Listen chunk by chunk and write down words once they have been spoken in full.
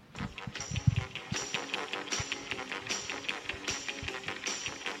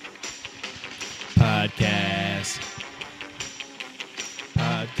Podcast.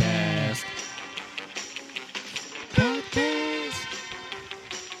 Podcast. Podcast.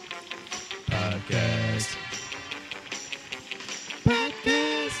 Podcast.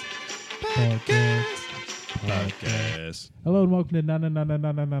 Podcast. Podcast. Podcast. Hello and welcome to Na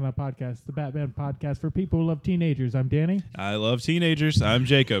Podcast, the Batman podcast for people who love teenagers. I'm Danny. I love teenagers. I'm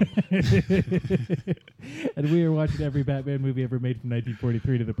Jacob. And we are watching every Batman movie ever made from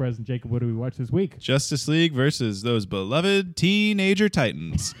 1943 to the present. Jacob, what do we watch this week? Justice League versus those beloved teenager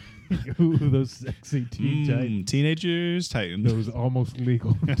titans. Ooh, those sexy teen titans. Teenagers titans. Those almost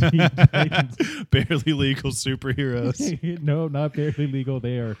legal teen titans. Barely legal superheroes. No, not barely legal.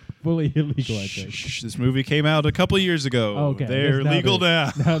 They are fully illegal, I think. Shh, this movie came out a couple years ago. Okay, They're legal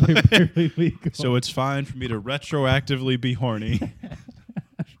now. Now they're barely legal. So it's fine for me to retroactively be horny.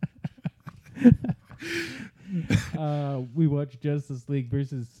 We watched Justice League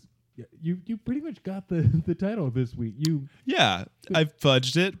versus... You pretty much got the title this week. Yeah, I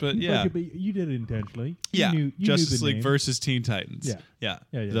fudged it, but yeah. But you did it intentionally. Yeah, you Justice knew the League name. versus Teen Titans. Yeah. Yeah,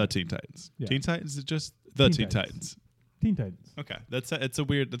 Yeah. the Teen Titans. Yeah. Teen Titans is just the Teen Teen Titans. Teen Titans. Okay, it's a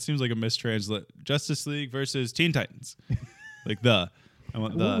weird. That seems like a mistranslate. Justice League versus Teen Titans. Like the. I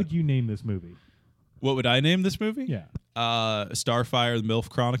want the. What would you name this movie? What would I name this movie? Yeah. Starfire: The MILF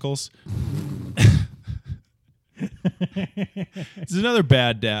Chronicles. It's another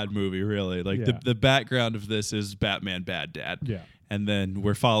bad dad movie, really. Like Yeah. the background of this is Batman Bad Dad. Yeah. And then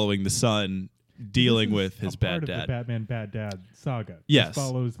we're following the son dealing This is with his a bad part of dad. the Batman Bad Dad saga. Yes. This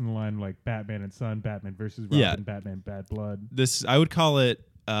follows in the line like Batman and Son, Batman versus Robin, Yeah. Batman Bad Blood. This I would call it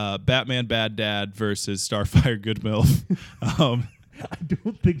Batman Bad Dad versus Starfire Good MILF. I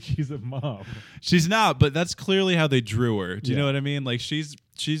don't think she's a mom. She's not, but that's clearly how they drew her. Do you Yeah. know what I mean? Like she's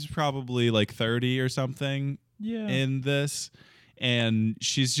probably like 30 or something Yeah. in this. And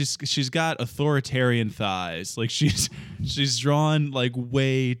she's got authoritarian thighs. Like she's drawn like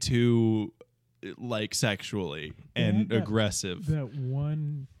way too like sexually and that- aggressive. That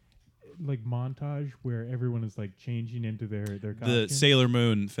one like montage where everyone is like changing into their The costumes. Sailor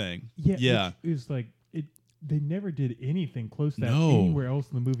Moon thing. Yeah. Which is like they never did anything close to that No. anywhere else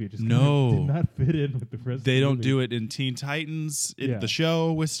in the movie. It just kind No. of did not fit in with the rest They of the don't movie. do it in Teen Titans in Yeah. the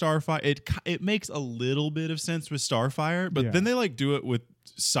show with Starfire. It makes a little bit of sense with Starfire, but Yeah. then they like do it with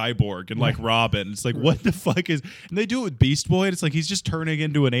Cyborg and like Robin. It's like what the fuck is? And they do it with Beast Boy. And it's like he's just turning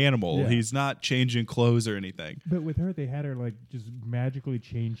into an animal. Yeah. He's not changing clothes or anything. But with her, they had her like just magically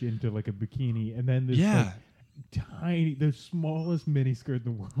change into like a bikini, and then this Yeah. like, tiny, the smallest mini skirt in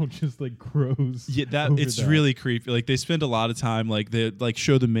the world just like grows. Yeah, that over it's that. really creepy. Like they spend a lot of time like they like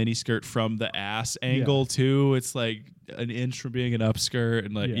show the mini skirt from the ass angle too. It's like an inch from being an upskirt,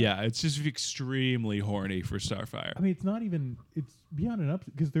 and like Yeah. it's just extremely horny for Starfire. I mean, it's not even. It's beyond an up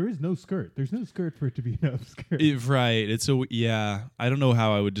because there is no skirt. There's no skirt for it to be an upskirt. Right. It's I don't know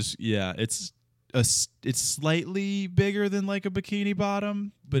how I would just. It's slightly bigger than like a bikini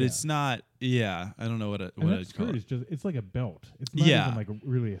bottom, but Yeah. it's not. Yeah, I don't know what and I'd that call skirt it. is just—it's like a belt. It's not Yeah. even like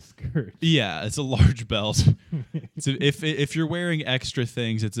really a skirt. Yeah, it's a large belt. So if you're wearing extra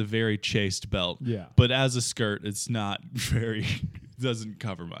things, it's a very chaste belt. Yeah. But as a skirt, it's not very. Doesn't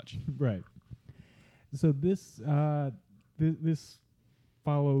cover much. Right. So this this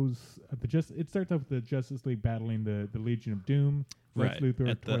follows it starts off with the Justice League battling the Legion of Doom. Lex Right Luthor,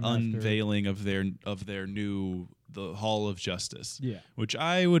 at the Toy Master. unveiling of their new the Hall of Justice. Yeah. Which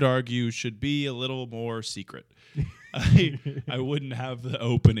I would argue should be a little more secret. I wouldn't have the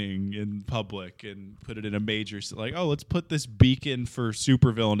opening in public and put it in a major like, oh, let's put this beacon for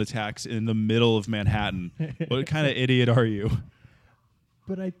supervillain attacks in the middle of Manhattan. What kind of idiot are you?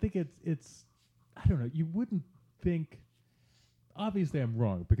 But I think it's I don't know. You wouldn't think. Obviously, I'm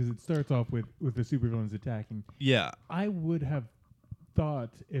wrong because it starts off with the supervillains attacking. Yeah. I would have thought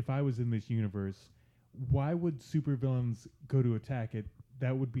if I was in this universe, why would supervillains go to attack it?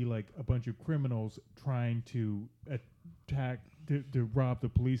 That would be like a bunch of criminals trying to attack to rob the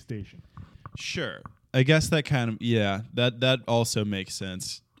police station. Sure. I guess that kind of that also makes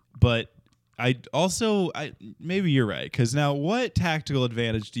sense. But maybe you're right, because now what tactical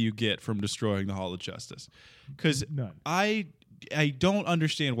advantage do you get from destroying the Hall of Justice? Because None. I don't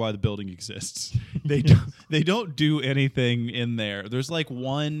understand why the building exists. They don't do anything in there. There's like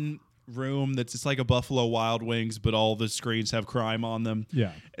one room that's it's like a Buffalo Wild Wings, but all the screens have crime on them.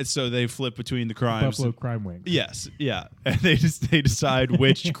 Yeah. And so they flip between the crimes. Buffalo Crime Wing. Yes, yeah. And they decide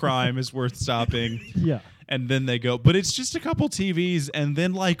which crime is worth stopping. Yeah. And then they go, but it's just a couple TVs and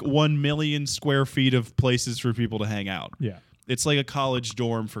then like 1 million square feet of places for people to hang out. Yeah. It's like a college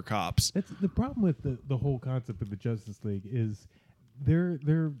dorm for cops. That's the problem with the whole concept of the Justice League is they're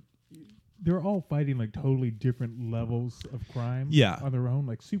they're all fighting like totally different levels of crime. Yeah. On their own.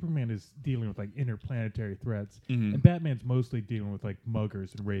 Like Superman is dealing with like interplanetary threats, Mhm. and Batman's mostly dealing with like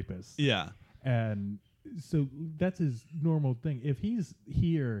muggers and rapists. Yeah. And so that's his normal thing. If he's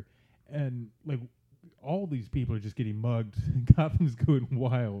here and like all these people are just getting mugged, Gotham's going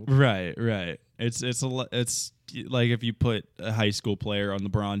wild. Right. It's like if you put a high school player on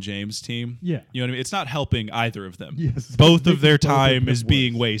LeBron James team. Yeah. You know what I mean? It's not helping either of them. Yes. Both of their Both of time them is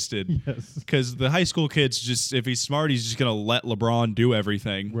being worse. wasted. Yes. Because the high school kid's just, if he's smart, he's just going to let LeBron do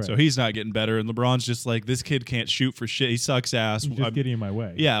everything. Right. So he's not getting better. And LeBron's just like, this kid can't shoot for shit. He sucks ass. He's just getting in my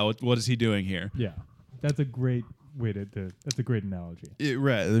way. Yeah, what is he doing here? Yeah. That's a great way that's a great analogy.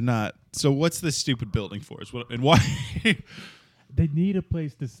 Right, they're not. So what's this stupid building for? And why? They need a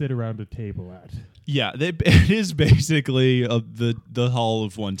place to sit around a table at. Yeah, it is basically the hall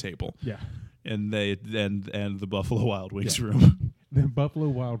of one table. Yeah. And the Buffalo Wild Wings Yeah. room. The Buffalo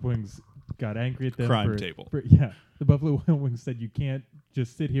Wild Wings got angry at them. Crime table. Yeah. The Buffalo Wild Wings said you can't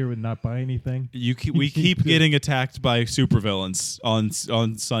just sit here and not buy anything. We keep getting attacked by supervillains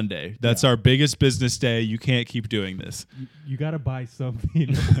on Sunday. That's Yeah. our biggest business day. You can't keep doing this. You got to buy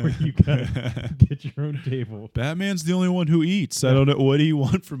something or you got to get your own table. Batman's the only one who eats. I don't know. What do you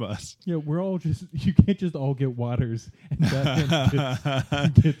want from us? Yeah, we're all just, you can't just all get waters and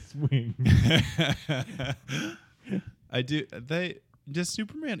Batman gets wings. Does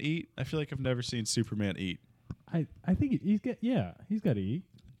Superman eat? I feel like I've never seen Superman eat. I think he's got to eat.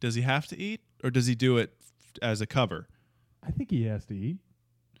 Does he have to eat, or does he do it as a cover? I think he has to eat.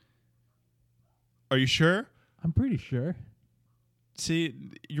 Are you sure? I'm pretty sure. See,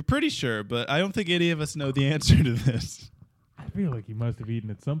 you're pretty sure, but I don't think any of us know the answer to this. I feel like he must have eaten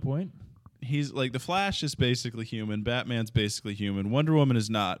at some point. He's like, the Flash is basically human, Batman's basically human, Wonder Woman is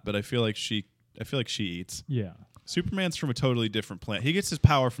not, but I feel like she eats. Yeah. Superman's from a totally different plant. He gets his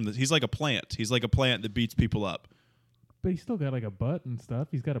power from this. He's like a plant. He's like a plant that beats people up. But he's still got like a butt and stuff.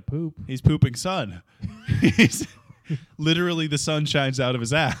 He's got to poop. He's pooping sun. He's literally, the sun shines out of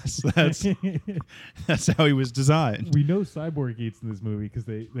his ass. That's how he was designed. We know Cyborg eats in this movie because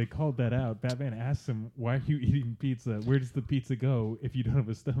they called that out. Batman asks him, "Why are you eating pizza? Where does the pizza go if you don't have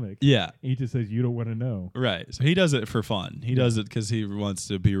a stomach?" Yeah. And he just says, "You don't want to know." Right. So he does it for fun. He does it because he wants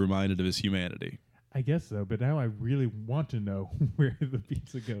to be reminded of his humanity. I guess so, but now I really want to know where the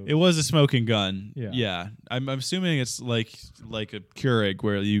pizza goes. It was a smoking gun. Yeah. Yeah. I'm assuming it's like a Keurig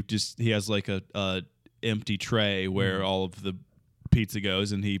where he has like a empty tray where all of the pizza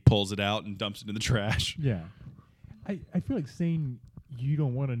goes, and he pulls it out and dumps it in the trash. Yeah. I feel like saying you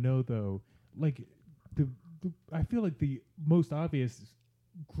don't want to know though, like I feel like the most obvious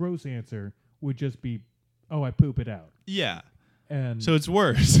gross answer would just be, "Oh, I poop it out." Yeah. And So it's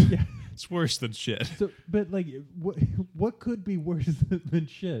worse. yeah. It's worse than shit. So, but like, what could be worse than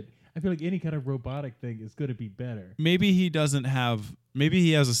shit? I feel like any kind of robotic thing is going to be better. Maybe he has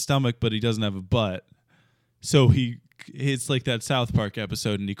a stomach, but he doesn't have a butt. So it's like that South Park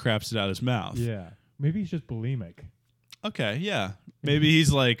episode, and he craps it out his mouth. Yeah, maybe he's just bulimic. Okay, yeah. Maybe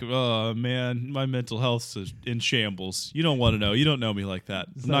he's like, "Oh man, my mental health's in shambles. You don't want to know. You don't know me like that.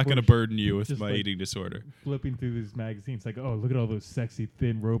 I'm not going to burden you with my eating disorder." Flipping through these magazines, like, "Oh, look at all those sexy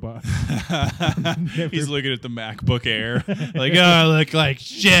thin robots." He's looking at the MacBook Air, like, "Oh, I look like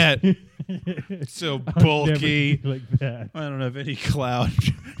shit. So bulky. Like that. I don't have any cloud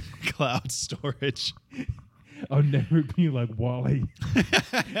storage." I'll never be like Wally.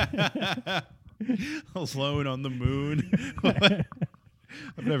 Alone on the moon.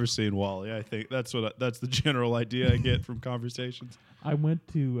 I've never seen Wall-E. I think that's the general idea I get from conversations. I went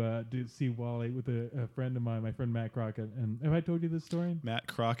to see Wally with a friend of mine, my friend Matt Crockett. And have I told you this story? Matt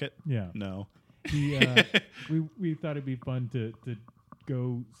Crockett? Yeah. No. He, we thought it'd be fun to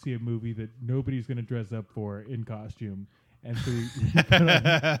go see a movie that nobody's going to dress up for in costume. And so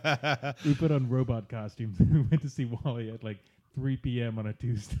we put on robot costumes. And we went to see Wall-E at like 3 p.m. on a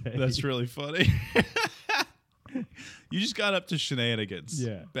Tuesday. That's really funny. You just got up to shenanigans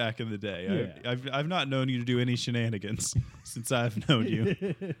back in the day. Yeah. I've not known you to do any shenanigans since I've known you.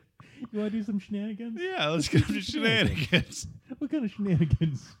 You want to do some shenanigans? Yeah, let's get up to shenanigans. What kind of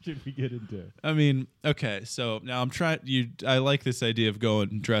shenanigans should we get into? I mean, okay, so now I like this idea of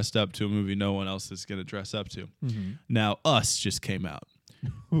going dressed up to a movie no one else is going to dress up to. Mm-hmm. Now, Us just came out.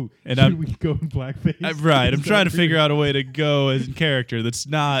 Ooh, And should we go in blackface? Right, I'm trying to figure out a way to go as a character that's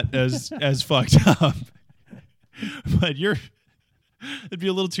not as fucked up. But it'd be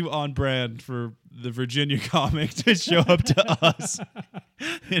a little too on brand for the Virginia comic to show up to Us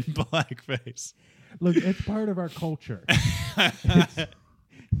in blackface. Look, it's part of our culture.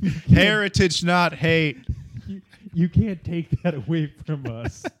 Heritage, not hate. You can't take that away from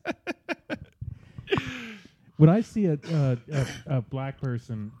us. When I see a black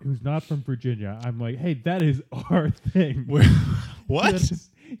person who's not from Virginia, I'm like, hey, that is our thing. What?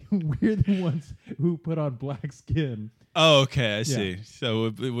 We're the ones who put on black skin. Oh, okay, I see. So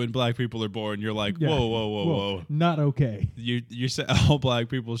when black people are born, you're like, Yeah. whoa. Not okay. You say all black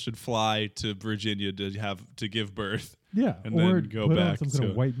people should fly to Virginia to give birth. Yeah, And or then go put back on some kind to-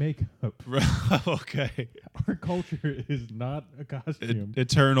 of white makeup. Okay. Our culture is not a costume.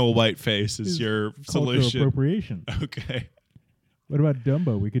 Eternal white face is your Cultural solution. appropriation. Okay. What about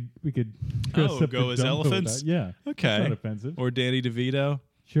Dumbo? We could dress Oh, up go for as Dumbo elephants? without- yeah. Okay. That's not offensive. Or Danny DeVito.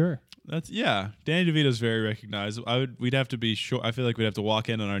 Sure. Danny DeVito's very recognizable. We'd have to be short. I feel like we'd have to walk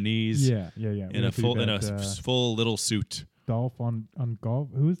in on our knees. Yeah. In a full full little suit. Dolph on golf.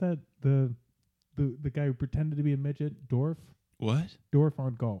 Who is that? The guy who pretended to be a midget. Dorf. What? Dorf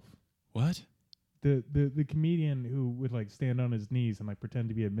on golf. What? The comedian who would like stand on his knees and like pretend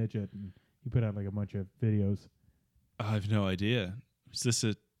to be a midget, and he put out like a bunch of videos. I have no idea. Was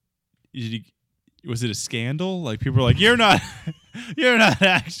it a scandal? Like people were like, you're not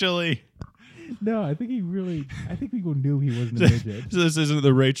actually. No, I think people knew he wasn't a midget. So this isn't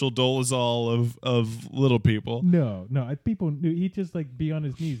the Rachel Dolezal of little people. No, people knew. He'd just like be on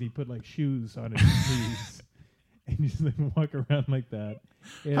his knees. He'd put like shoes on his knees and just like walk around like that.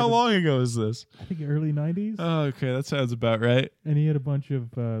 How long ago is this? I think early 90s. Oh, okay, that sounds about right. And he had a bunch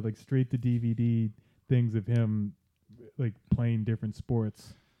of like straight to DVD things of him like playing different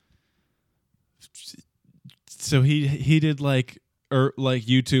sports. So he did like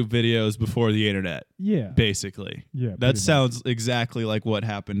YouTube videos before the internet. Yeah. Basically. Yeah. That sounds exactly like what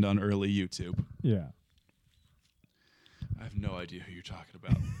happened on early YouTube. Yeah. I have no idea who you're talking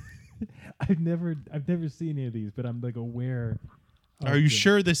about. I've never seen any of these, but I'm like aware. Are you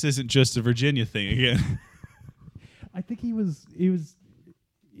sure this isn't just a Virginia thing again? I think he was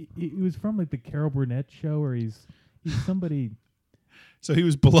from like the Carol Burnett show, or he's somebody. So he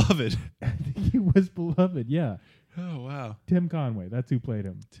was beloved. I think he was beloved. Yeah. Oh wow. Tim Conway. That's who played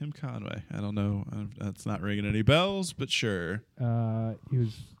him. Tim Conway. I don't know. That's not ringing any bells, but sure. He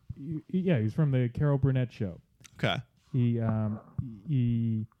was from the Carol Burnett show. Okay. He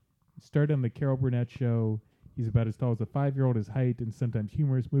started on the Carol Burnett show. He's about as tall as a 5-year-old. His height and sometimes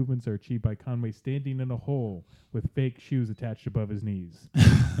humorous movements are achieved by Conway standing in a hole with fake shoes attached above his knees.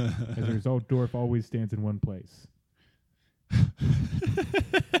 As a result, Dorf always stands in one place.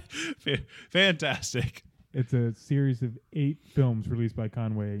 Fantastic. It's a series of 8 films released by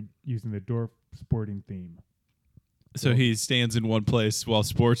Conway using the Dorf sporting theme. So he stands in one place while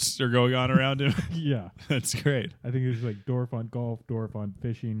sports are going on around him. Yeah. That's great. I think there's like Dorf on golf, Dorf on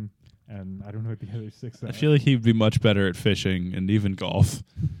fishing, and I don't know what the other 6 are. I feel like he'd be much better at fishing and even golf.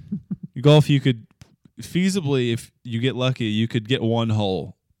 Golf, you could feasibly, if you get lucky, you could get one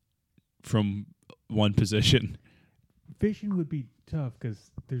hole from one position. Fishing would be tough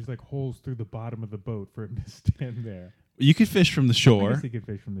because there's like holes through the bottom of the boat for him to stand there. You could fish from the I shore. guess he could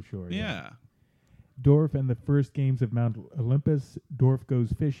fish from the shore. Yeah. Dorf and the first games of Mount Olympus. Dorf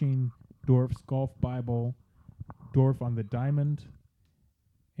goes fishing. Dorf's golf Bible. Dorf on the diamond.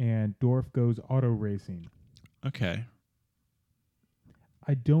 And Dorf goes auto racing. Okay.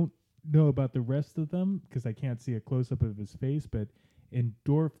 I don't know about the rest of them because I can't see a close up of his face, but in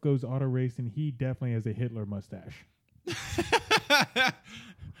Dorf goes auto racing, he definitely has a Hitler mustache.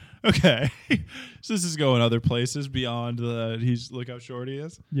 Okay. So this is going other places beyond look how short he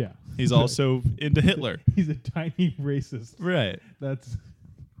is. Yeah. He's also into Hitler. He's a tiny racist. Right. That's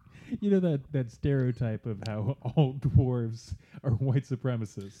that stereotype of how all dwarves are white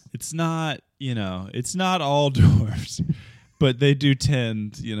supremacists. It's not all dwarves, but they do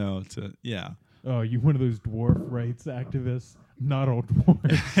tend, to, yeah. Oh, you one of those dwarf rights activists? Not all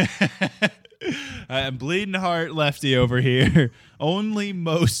dwarves. I'm bleeding heart lefty over here. Only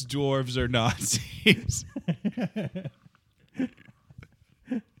most dwarves are Nazis.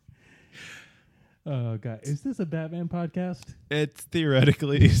 Oh god, is this a Batman podcast? It's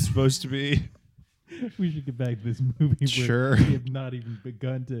theoretically supposed to be. We should get back to this movie. Sure. Where we have not even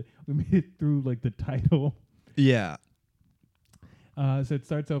begun to. We made it through like the title. Yeah. So it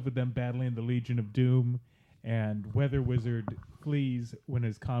starts off with them battling the Legion of Doom, and Weather Wizard flees when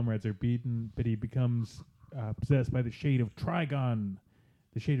his comrades are beaten, but he becomes possessed by the Shade of Trigon,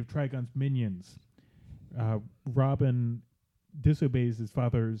 the Shade of Trigon's minions. Robin disobeys his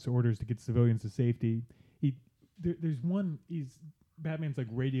father's orders to get civilians to safety. Batman's like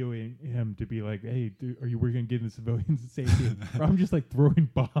radioing him to be like, "Hey, we're gonna get the civilians to safety." Robin just like throwing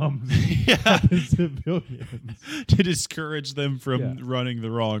bombs at the civilians to discourage them from running the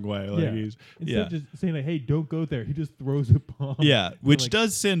wrong way. Like Instead of just saying like, "Hey, don't go there," he just throws a bomb. Yeah, which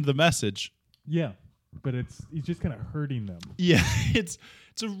does send the message. Yeah, but he's just kind of hurting them. Yeah, it's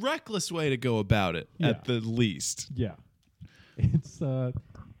a reckless way to go about it Yeah. at the least. Yeah, it's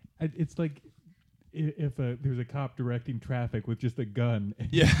like if there's a cop directing traffic with just a gun, and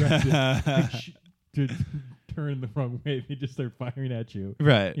Yeah. he's trying to turn the wrong way, they just start firing at you.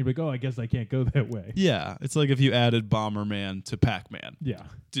 Right. You're like, oh, I guess I can't go that way. Yeah, it's like if you added Bomberman to Pac-Man Yeah,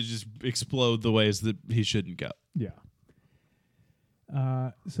 to just explode the ways that he shouldn't go. yeah.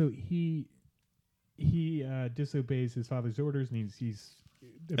 So he disobeys his father's orders, and he's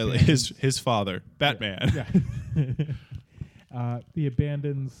His father, Batman. Yeah. He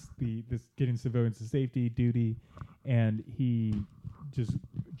abandons this getting civilians to safety duty, and he just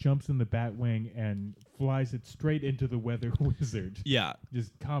jumps in the Batwing and flies it straight into the Weather Wizard. Yeah,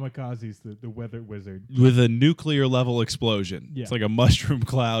 Just kamikazes the Weather Wizard. with a nuclear level explosion. Yeah. It's like a mushroom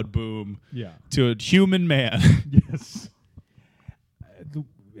cloud boom Yeah. to a human man. Yes.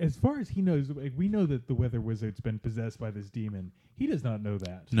 As far as he knows, like, we know that the Weather Wizard's been possessed by this demon. He does not know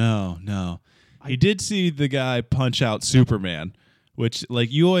that. No. He did see the guy punch out Superman, which like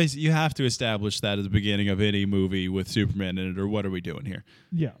you have to establish that at the beginning of any movie with Superman in it, or what are we doing here?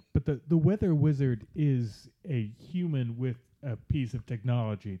 Yeah, but the Weather Wizard is a human with a piece of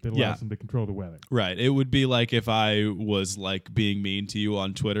technology that allows him to control the weather. Right. It would be like if I was like being mean to you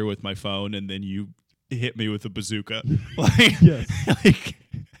on Twitter with my phone and then you hit me with a bazooka. Like, Yes. like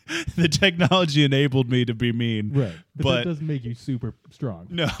the technology enabled me to be mean. Right. But But that doesn't make you super strong.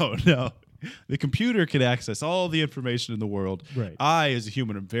 no. The computer can access all the information in the world. Right. I, as a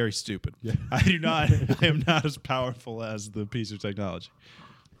human, am very stupid. Yeah. I am not as powerful as the piece of technology.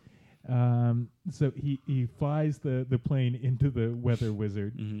 So he flies the plane into the Weather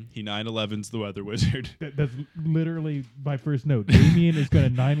Wizard. Mm-hmm. He 9/11's the Weather Wizard. That's literally my first note. Damien is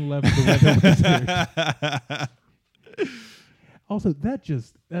going to 9/11 the Weather Wizard. Also, that's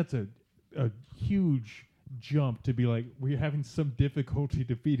a huge jump to be like, we're having some difficulty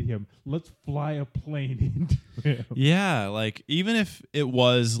defeating him. Let's fly a plane into him. Yeah, like even if it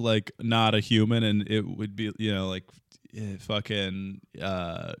was like not a human and it would be, like fucking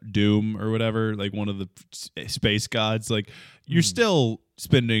Doom or whatever, like one of the space gods, like you're still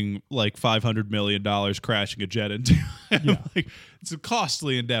spending like $500 million crashing a jet into him. Yeah. Like, it's a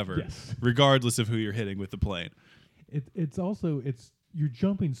costly endeavor, Yes. regardless of who you're hitting with the plane. It's also you're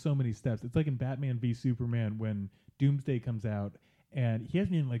jumping so many steps. It's like in Batman v Superman when Doomsday comes out and he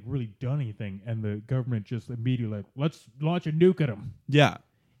hasn't even like really done anything, and the government just immediately like, let's launch a nuke at him. Yeah.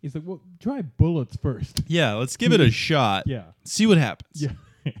 He's like, well, try bullets first. Yeah, let's give it a shot. Yeah. See what happens. Yeah.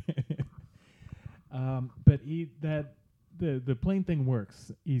 But the plane thing works.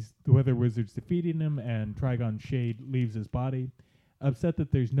 The Weather Wizard's defeating him, and Trigon Shade leaves his body. Upset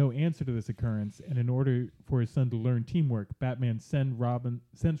that there's no answer to this occurrence, and in order for his son to learn teamwork, Batman sends Robin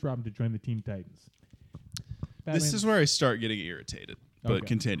to join the Teen Titans. This is where I start getting irritated. But Okay.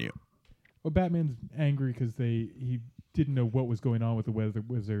 continue. Well, Batman's angry because he didn't know what was going on with the Weather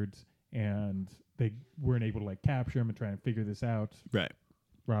Wizards, and they weren't able to like capture him and try and figure this out. Right.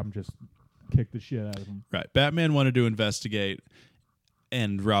 Robin just kicked the shit out of him. Right. Batman wanted to investigate,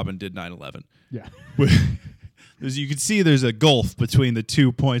 and Robin did 9/11. Yeah. As you can see, there's a gulf between the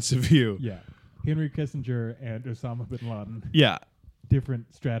 2 points of view. Yeah. Henry Kissinger and Osama bin Laden. Yeah.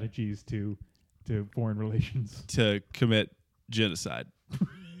 Different strategies to foreign relations. To commit genocide.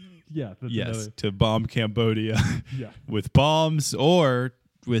 Yeah. That's Yes. To bomb Cambodia Yeah. with bombs or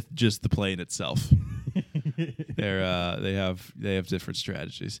with just the plane itself. They have different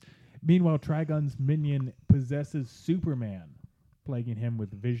strategies. Meanwhile, Trigon's minion possesses Superman, plaguing him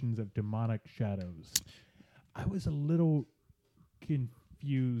with visions of demonic shadows. I was a little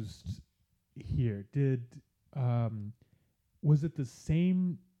confused here. Was it the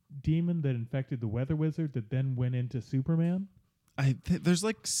same demon that infected the Weather Wizard that then went into Superman? There's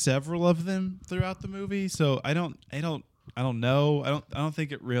like several of them throughout the movie, so I don't know. I don't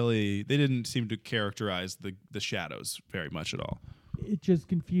think it really. They didn't seem to characterize the shadows very much at all. It just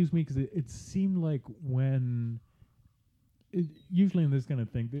confused me because it seemed like usually in this kind of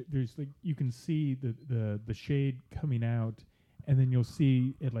thing, there's like you can see the shade coming out, and then you'll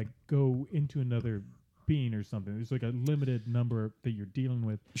see it like go into another being or something. There's like a limited number that you're dealing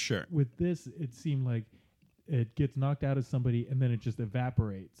with. Sure. With this, it seemed like it gets knocked out of somebody, and then it just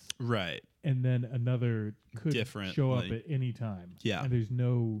evaporates. Right. And then another could Different, show up like- at any time. Yeah. And there's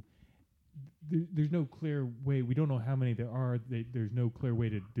no clear way. We don't know how many there are. There's no clear way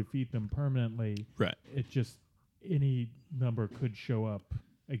to defeat them permanently. Right. It just any number could show up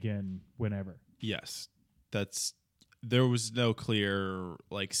again whenever. Yes. That's there was no clear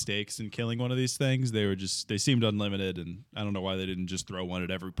like stakes in killing one of these things. They seemed unlimited, and I don't know why they didn't just throw one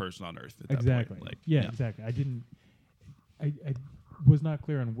at every person on Earth. At that Exactly. point. Like, yeah, exactly. I was not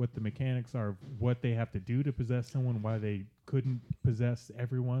clear on what the mechanics are, what they have to do to possess someone, why they couldn't possess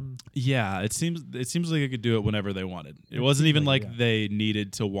everyone. Yeah, it seems like they could do it whenever they wanted. It It wasn't seems even like like it, they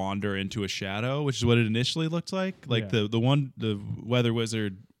needed to wander into a shadow, which is what it initially looked like. Like Yeah. the weather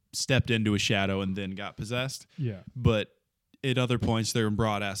wizard stepped into a shadow and then got possessed. Yeah. But at other points they're in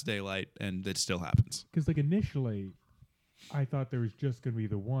broad ass daylight and it still happens. Because like initially, I thought there was just going to be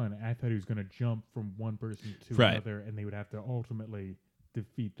the one. I thought he was going to jump from one person to Right. another, and they would have to ultimately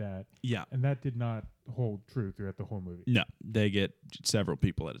defeat that. Yeah. And that did not hold true throughout the whole movie. No, they get several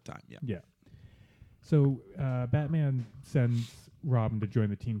people at a time. Yeah. Yeah. So Batman sends Robin to join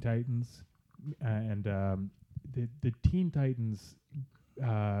the Teen Titans, and the Teen Titans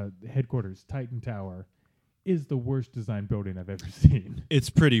headquarters, Titan Tower, is the worst designed building I've ever seen. It's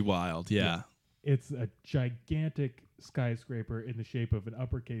pretty wild. Yeah. It's a gigantic skyscraper in the shape of an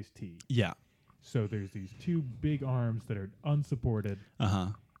uppercase T. Yeah. So there's these two big arms that are unsupported. Uh-huh.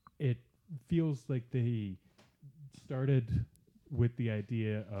 It feels like they started with the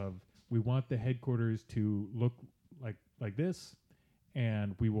idea of we want the headquarters to look like this,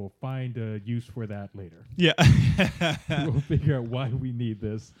 and we will find a use for that later. Yeah. We'll figure out why we need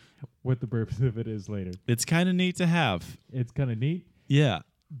this, what the purpose of it is later. It's kind of neat to have. It's kind of neat, Yeah.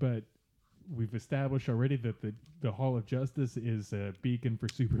 but we've established already that the Hall of Justice is a beacon for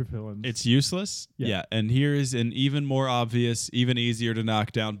supervillains. It's useless. Yeah. Yeah. And here is an even more obvious, even easier to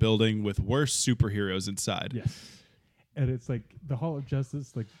knock down building with worse superheroes inside. Yes. And it's like the Hall of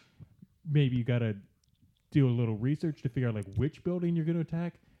Justice, like maybe you got to do a little research to figure out like which building you're going to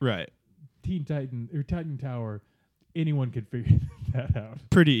attack. Right. Teen Titan or Titan Tower, anyone could figure that out.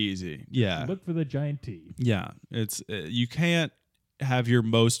 Pretty easy. Yeah. Look for the giant T. Yeah. It's you can't have your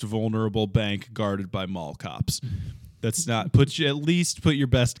most vulnerable bank guarded by mall cops. That's not at least put your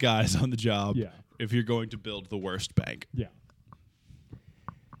best guys on the job. Yeah. If you're going to build the worst bank. Yeah.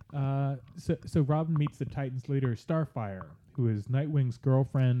 So Robin meets the Titans leader Starfire, who is Nightwing's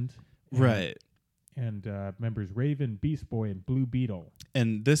girlfriend. Right. And members Raven, Beast Boy, and Blue Beetle.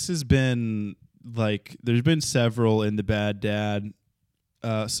 And this has been like there's been several in the Bad Dad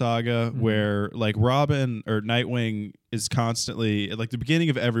saga where like Robin or Nightwing is constantly at like the beginning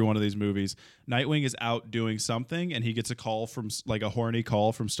of every one of these movies. Nightwing is out doing something and he gets a call from like a horny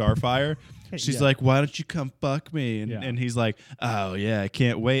call from Starfire. She's Yeah. like, "Why don't you come fuck me?" And, Yeah. and he's like, "Oh yeah, I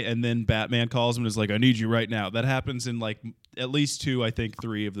can't wait." And then Batman calls him and is like, "I need you right now." That happens in like at least 2, I think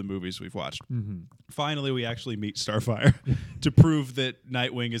 3 of the movies we've watched. Mm-hmm. Finally, we actually meet Starfire to prove that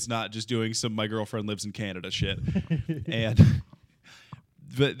Nightwing is not just doing some "my girlfriend lives in Canada" shit. And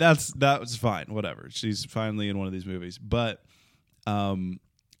but that was fine. Whatever. She's finally in one of these movies, but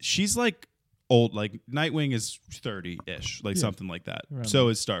she's like old. Like Nightwing is 30-ish, like Yeah. something like that. Around So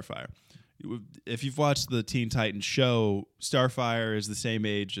there. is Starfire. If you've watched the Teen Titans show, Starfire is the same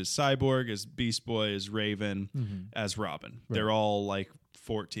age as Cyborg, as Beast Boy, as Raven, as Robin. Right. They're all like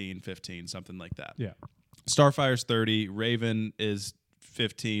 14, 15, something like that. Yeah. Starfire's 30, Raven is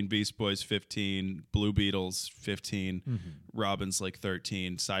 15, Beast Boy's 15, Blue Beetle's 15, Robin's like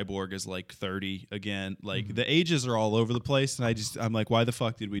 13, Cyborg is like 30 again. Like the ages are all over the place, and I'm like, why the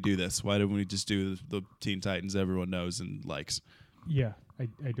fuck did we do this? Why didn't we just do the Teen Titans everyone knows and likes? Yeah,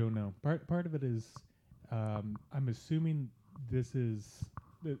 I don't know. Part of it is, I'm assuming this is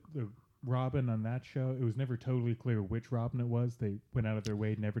the Robin on that show. It was never totally clear which Robin it was. They went out of their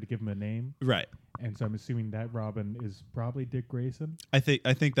way never to give him a name, Right. and so I'm assuming that Robin is probably Dick Grayson. I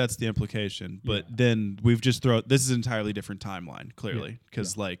think that's the implication, but Yeah. then we've just this is an entirely different timeline, clearly, Yeah.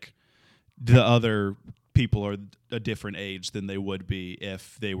 because like the other people are a different age than they would be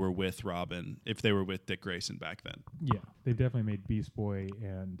if they were with Robin, if they were with Dick Grayson back then. Yeah, they definitely made Beast Boy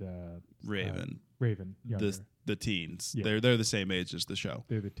and Raven, Raven younger. the teens, Yeah. they're the same age as the show.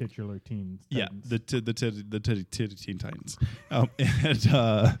 They're the titular teens. Yeah, Titans. the Teen Titans,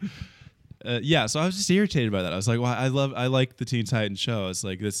 yeah. So I was just irritated by that. I was like, well, I like the Teen Titans show. It's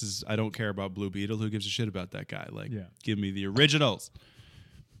like I don't care about Blue Beetle. Who gives a shit about that guy? Like, Yeah. give me the originals.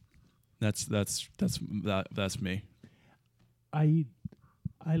 That's me. I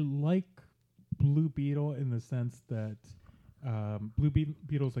like Blue Beetle in the sense that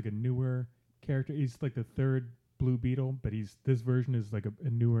Beetle's like a newer character. He's like the third Blue Beetle, but this version is like a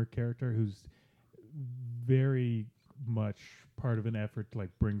newer character who's very much part of an effort to like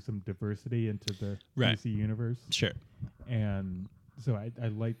bring some diversity into the Right. DC universe. Sure. And so I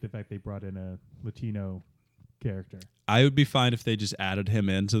like the fact they brought in a Latino character. I would be fine if they just added him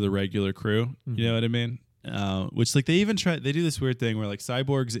into the regular crew. You know what I mean? which like they do this weird thing where like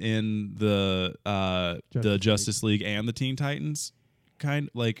Cyborg's in the Justice League and the Teen Titans,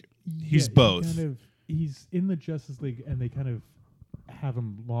 he's both. He's in the Justice League, and they kind of have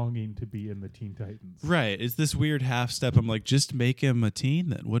him longing to be in the Teen Titans. Right. It's this weird half step. I'm like, just make him a teen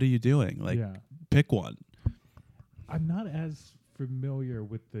then. What are you doing? Like, pick one. I'm not as familiar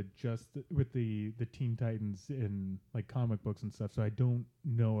with the Teen Titans in like comic books and stuff, so I don't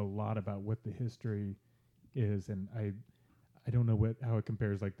know a lot about what the history is, and I don't know how it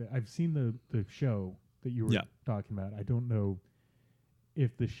compares. Like I've seen the show that you were talking about. I don't know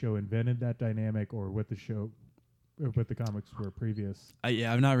if the show invented that dynamic or what the comics were previous.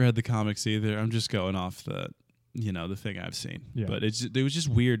 I've not read the comics either. I'm just going off the thing I've seen. Yeah. But there was just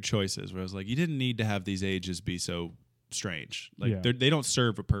weird choices where I was like, you didn't need to have these ages be so strange. Like they don't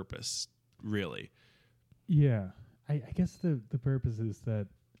serve a purpose, really. Yeah. I guess the purpose is that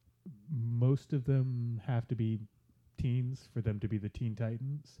most of them have to be teens for them to be the Teen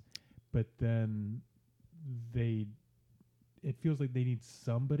Titans, but then it feels like they need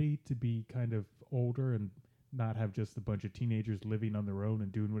somebody to be kind of older and not have just a bunch of teenagers living on their own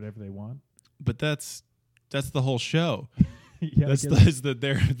and doing whatever they want. But that's the whole show. Yeah, that's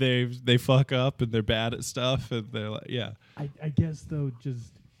that they fuck up and they're bad at stuff and they're like, yeah. I guess though,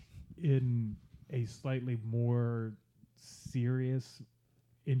 just in a slightly more serious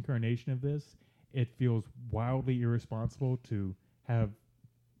incarnation of this, it feels wildly irresponsible to have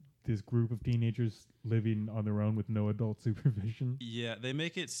this group of teenagers living on their own with no adult supervision. Yeah, they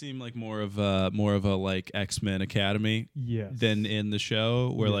make it seem like more of a like X-Men Academy than in the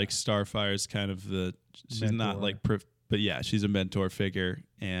show where like Starfire's kind of she's mentor. Not like but yeah, she's a mentor figure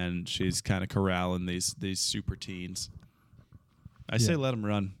and she's kind of corralling these super teens. I say let them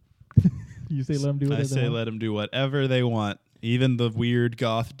run. You say let them do whatever they want? I say let them do whatever they want. Even the weird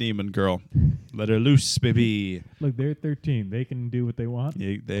goth demon girl. Let her loose, baby. Look, they're 13. They can do what they want.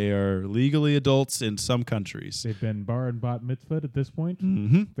 They are legally adults in some countries. They've been bar and bat mitzvahed at this point.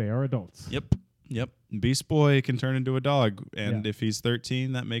 Mm-hmm. They are adults. Yep. Beast Boy can turn into a dog. And if he's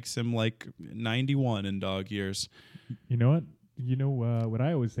 13, that makes him like 91 in dog years. You know what? You know what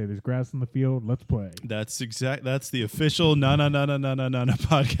I always say, there's grass in the field, let's play. That's the official no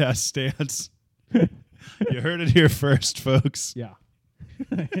podcast stance. You heard it here first, folks. Yeah.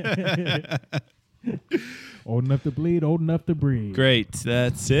 Old enough to bleed, old enough to breathe. Great.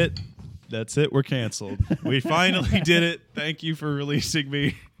 That's it. We're canceled. We finally did it. Thank you for releasing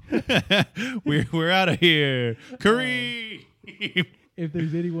me. We're out of here. Kareem. If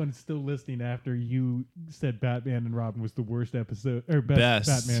there's anyone still listening after you said Batman and Robin was the worst episode or best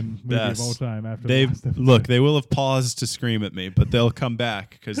Batman movie of all time, after the last episode. Look, they will have paused to scream at me, but they'll come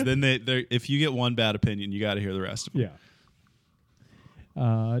back because then they if you get one bad opinion, you got to hear the rest of them.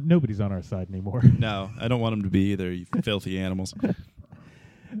 Yeah. Nobody's on our side anymore. No, I don't want them to be either. You filthy animals.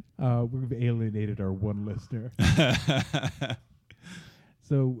 We've alienated our one listener.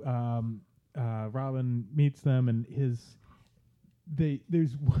 So Robin meets them, and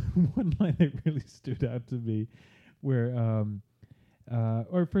there's one line that really stood out to me, where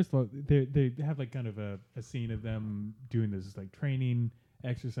or first of all, they have like kind of a scene of them doing this like training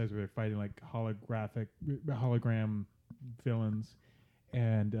exercise where they're fighting like hologram villains,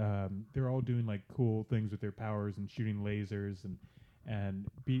 and they're all doing like cool things with their powers and shooting lasers, and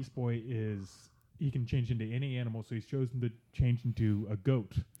Beast Boy he can change into any animal, so he's chosen to change into a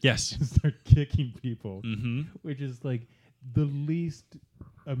goat. Yes. And start kicking people, mm-hmm. which is like the least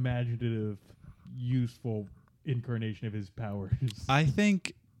imaginative, useful incarnation of his powers.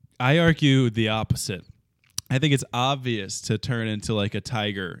 I argue the opposite. I think it's obvious to turn into like a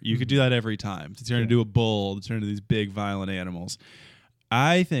tiger. You could do that every time. To turn into a bull, to turn into these big violent animals.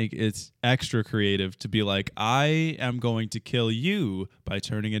 I think it's extra creative to be like, I am going to kill you by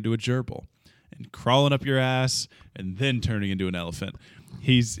turning into a gerbil and crawling up your ass and then turning into an elephant.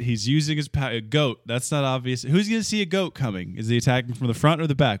 He's using his power. A goat, that's not obvious. Who's going to see a goat coming? Is he attacking from the front or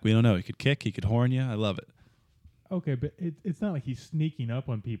the back? We don't know. He could kick. He could horn you. I love it. Okay, but it's not like he's sneaking up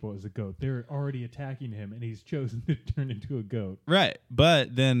on people as a goat. They're already attacking him, and he's chosen to turn into a goat. Right,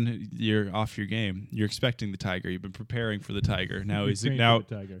 but then you're off your game. You're expecting the tiger. You've been preparing for the tiger. Now he's a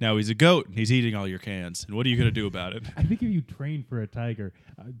goat. And he's eating all your cans. And what are you going to do about it? I think if you train for a tiger,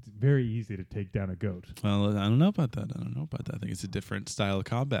 it's very easy to take down a goat. Well, I don't know about that. I think it's a different style of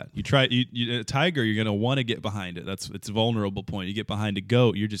combat. A tiger, you're going to want to get behind it. It's a vulnerable point. You get behind a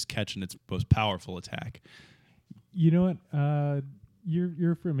goat, you're just catching its most powerful attack. You know what?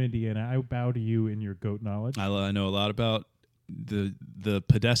 You're from Indiana. I bow to you in your goat knowledge. I know a lot about the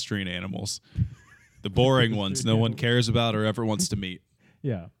pedestrian animals, the boring ones no one cares about or ever wants to meet.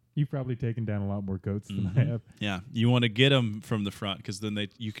 Yeah. You've probably taken down a lot more goats than I have. Yeah, you want to get them from the front because then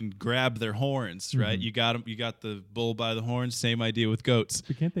you can grab their horns, right? Mhm. You got them. You got the bull by the horns. Same idea with goats.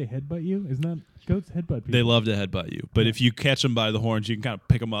 But can't they headbutt you? Isn't that goats headbutt people? They love to headbutt you, but if you catch them by the horns, you can kind of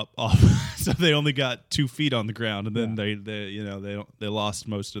pick them up off. So they only got 2 feet on the ground, and then they lost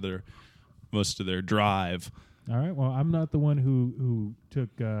most of their drive. All right. Well, I'm not the one who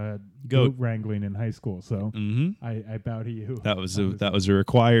took goat wrangling in high school, so Mm-hmm. I bow to you. That was a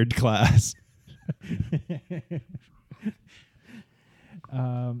required class.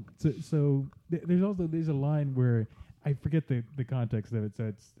 There's a line where I forget the context of it.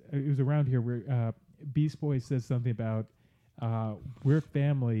 So it was around here where Beast Boy says something about we're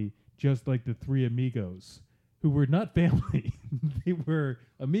family, just like the three amigos, who were not family. They were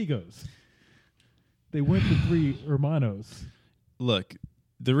amigos. They weren't the three hermanos. Look,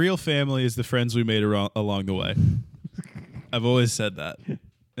 the real family is the friends we made along the way. I've always said that,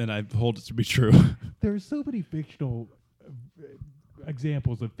 and I hold it to be true. There are so many fictional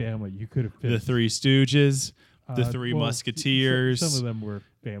examples of family you could have picked. The Three Stooges, the Three Musketeers. Some of them were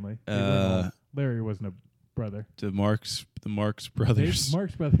family. They weren't all. Larry wasn't a brother. The Marx brothers.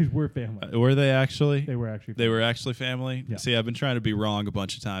 Marx brothers were family. Were they actually? They were actually. They were actually family. Yeah. See, I've been trying to be wrong a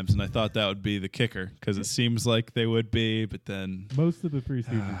bunch of times, and I thought that would be the kicker because it seems like they would be, but then Most of the Three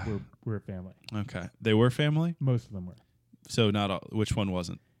Stooges were family. okay, they were family. Most of them were. So not all. Which one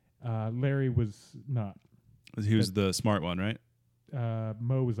wasn't? Larry was not. He was the smart one, right?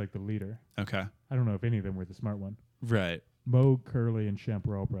 Mo was like the leader. Okay, I don't know if any of them were the smart one. right. Mo, Curly, and Shemp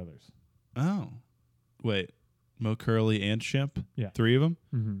were all brothers. Oh, wait. Mo, Curly, and Shemp? Yeah. 3 of them?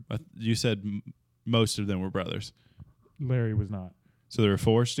 Mm-hmm. You said most of them were brothers. Larry was not. So there were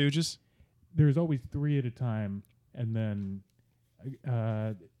 4 Stooges? There was always 3 at a time, and then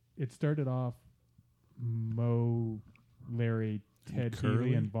it started off Mo, Larry, Ted Curly?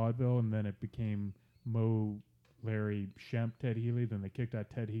 Healy, and Vaudeville, and then it became Mo, Larry, Shemp, Ted Healy. Then they kicked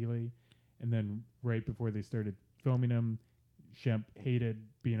out Ted Healy, and then right before they started filming him, Shemp hated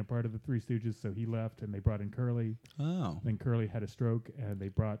being a part of the Three Stooges, so he left, and they brought in Curly. Oh. Then Curly had a stroke, and they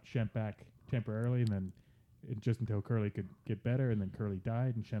brought Shemp back temporarily, and then just until Curly could get better, and then Curly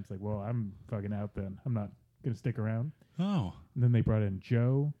died, and Shemp's like, well, I'm fucking out then. I'm not going to stick around. Oh. And then they brought in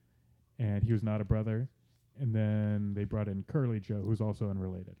Joe, and he was not a brother. And then they brought in Curly Joe, who's also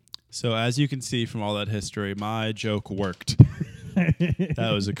unrelated. So as you can see from all that history, my joke worked.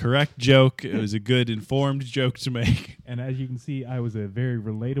 That was a correct joke. It was a good, informed joke to make. And as you can see, I was a very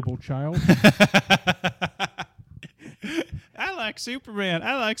relatable child. I like Superman.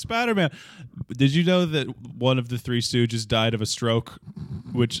 I like Spider-Man. Did you know that one of the Three Stooges died of a stroke,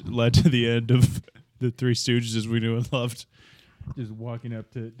 which led to the end of the Three Stooges as we knew and loved? Just walking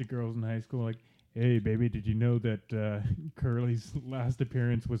up to girls in high school like, hey, baby, did you know that Curly's last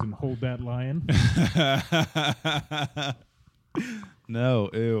appearance was in Hold That Lion? No,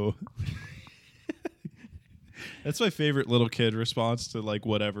 ew. That's my favorite little kid response to like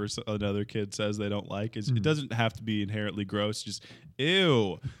whatever another kid says they don't like. Is It doesn't have to be inherently gross, just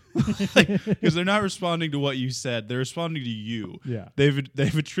ew. Because they're not responding to what you said, they're responding to you. Yeah. They've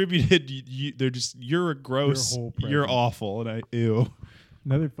attributed you, they're just you're a gross, you're awful, and ew.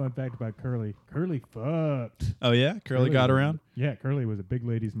 Another fun fact about Curly. Curly fucked. Oh yeah, Curly got around. Yeah, Curly was a big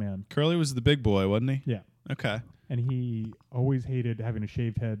ladies' man. Curly was the big boy, wasn't he? Yeah. Okay. And he always hated having a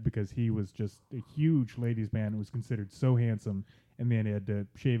shaved head because he was just a huge ladies' man and was considered so handsome. And then he had to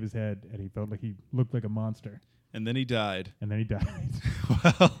shave his head, and he felt like he looked like a monster. And then he died. And then he died.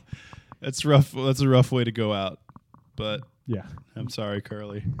 Well, that's rough. That's a rough way to go out. But yeah. I'm sorry,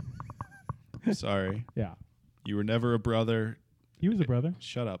 Curly. Sorry. Yeah. You were never a brother. He was a brother.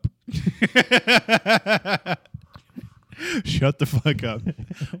 Shut up. Shut the fuck up.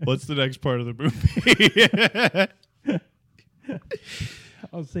 What's the next part of the movie?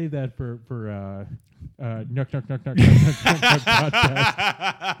 I'll save that for Nuck podcast.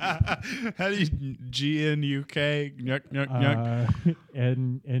 How do you GNUK? Nuck nuck nuck.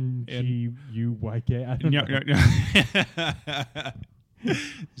 NGUYK. I don't Nuck know. nuck nuck.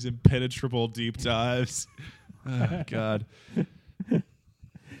 These impenetrable deep dives. Oh, God.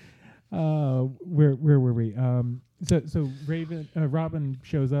 Where were we? So Robin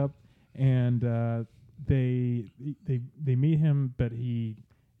shows up, and they meet him, but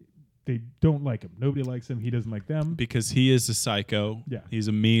they don't like him. Nobody likes him. He doesn't like them Because he is a psycho. Yeah. He's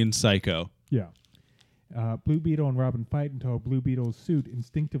a mean psycho. Yeah. Blue Beetle and Robin fight until Blue Beetle's suit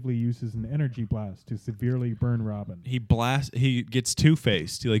instinctively uses an energy blast to severely burn Robin. He gets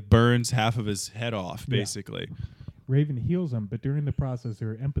two-faced. He like burns half of his head off, basically. Yeah. Raven heals him, but during the process,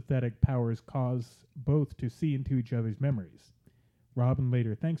 her empathetic powers cause both to see into each other's memories. Robin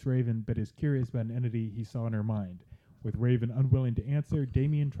later thanks Raven, but is curious about an entity he saw in her mind. With Raven unwilling to answer,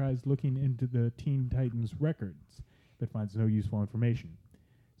 Damian tries looking into the Teen Titans records, but finds no useful information.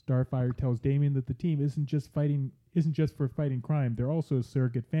 Starfire tells Damian that the team isn't just for fighting crime, they're also a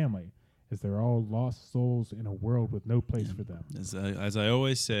surrogate family, as they're all lost souls in a world with no place for them. As I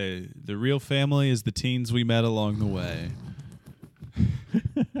always say, the real family is the teens we met along the way.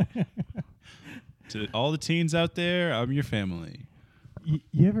 To all the teens out there, I'm your family.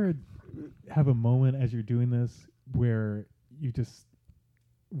 You ever have a moment as you're doing this where you just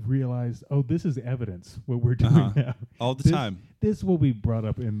realize, oh, this is evidence, what we're doing now. All the time. This will be brought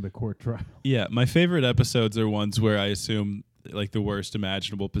up in the court trial. Yeah, my favorite episodes are ones where I assume like the worst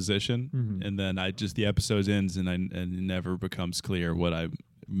imaginable position, and then the episode ends and it never becomes clear what I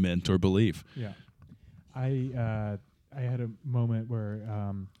meant or believe. Yeah. I had a moment where,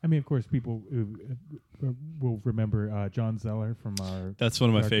 of course, people will remember John Zeller from our... That's one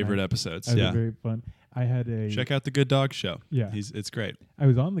of my Dark favorite Knight. episodes, That was yeah. very fun. I had Check out The Good Dog Show. Yeah. It's great. I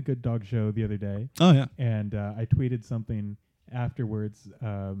was on The Good Dog Show the other day, Oh, yeah. and I tweeted something afterwards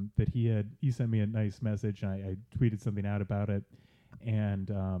that he sent me a nice message, and I tweeted something out about it,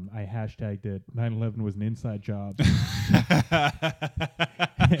 and I hashtagged it, 9/11 was an inside job.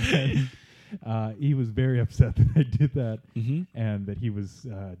 And, he was very upset that I did that, and that he was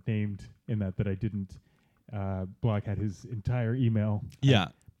named in that I didn't block out his entire email. Yeah.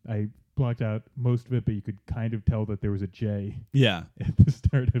 I blocked out most of it, but you could kind of tell that there was a J Yeah. at the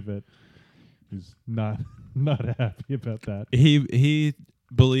start of it. He was not happy about that. He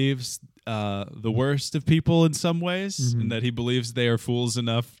believes the worst of people in some ways, and that he believes they are fools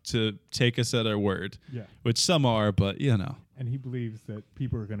enough to take us at our word. Yeah. Which some are, but you know. And he believes that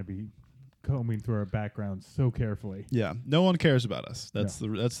people are going to be combing through our backgrounds so carefully. Yeah. No one cares about us. That's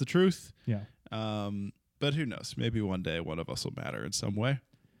the truth. Yeah. But who knows? Maybe one day one of us will matter in some way.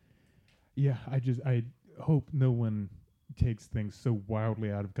 Yeah, I hope no one takes things so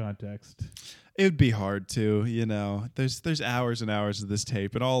wildly out of context. It'd be hard to, you know. There's hours and hours of this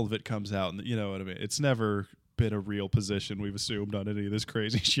tape, and all of it comes out, and you know what I mean. It's never been a real position we've assumed on any of this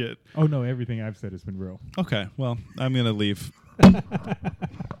crazy shit. Oh no, everything I've said has been real. Okay, well, I'm gonna leave.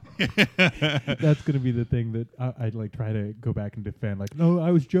 That's gonna be the thing that I'd like try to go back and defend. Like, no,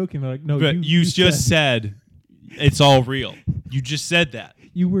 I was joking. They're like, no, But you just said it's all real. You just said that.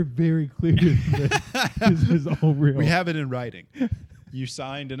 You were very clear that this is all real. We have it in writing. You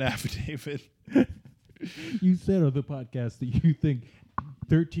signed an affidavit. You said on the podcast that you think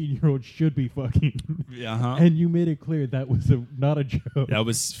 13-year-olds should be fucking. Yeah, And you made it clear that was not a joke. That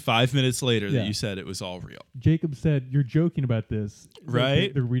was 5 minutes later Yeah. that you said it was all real. Jacob said, you're joking about this.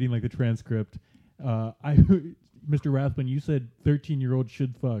 Right. They're reading like the transcript. Mr. Rathbun, you said 13-year-olds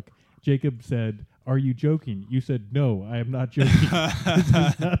should fuck. Jacob said, are you joking? You said, no, I am not joking. This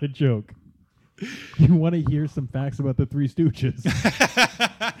is not a joke. You want to hear some facts about the Three Stooges?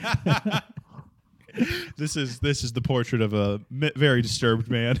 This is the portrait of a very disturbed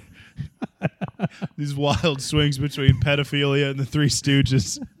man. These wild swings between pedophilia and the Three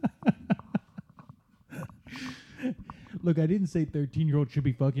Stooges. Look, I didn't say 13-year-olds should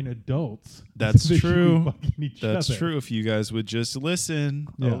be fucking adults. That's They should be true. fucking each That's other. true. If you guys would just listen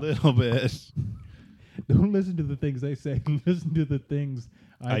a Yeah. little bit. Don't listen to the things I say. Listen to the things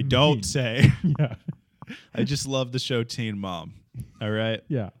I don't mean. say. Yeah. I just love the show Teen Mom. All right?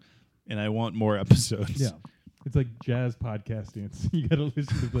 Yeah. And I want more episodes. Yeah. It's like jazz podcasting. You got to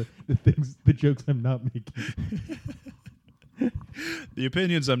listen to the jokes I'm not making. The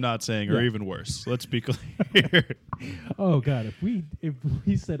opinions I'm not saying are Yeah. even worse. Let's be clear. Oh God, if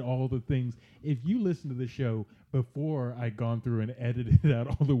we said all the things, if you listen to the show before I'd gone through and edited out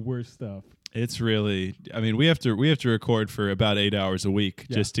all the worst stuff. It's really, I mean, we have to record for about 8 hours a week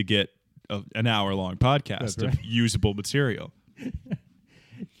just to get an hour-long podcast That's of right. usable material.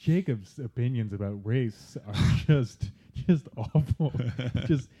 Jacob's opinions about race are just awful.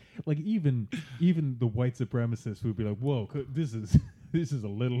 Just like even the white supremacists would be like, "Whoa, this is a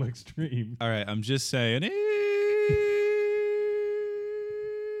little extreme." All right, I'm just saying,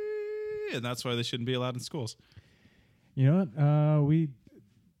 and that's why they shouldn't be allowed in schools. You know what?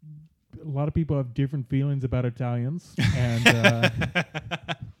 A lot of people have different feelings about Italians, and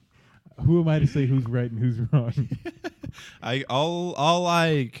who am I to say who's right and who's wrong? All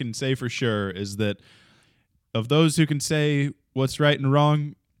I can say for sure is that of those who can say what's right and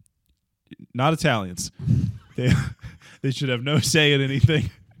wrong, not Italians. They should have no say in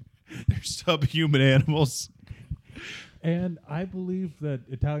anything. They're subhuman animals. And I believe that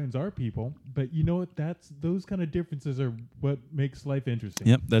Italians are people, but you know what? Those kind of differences are what makes life interesting.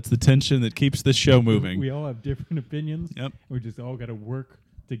 Yep, that's the tension that keeps this show moving. We all have different opinions. Yep. We just all got to work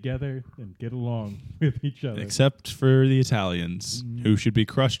together and get along with each other. Except for the Italians, who should be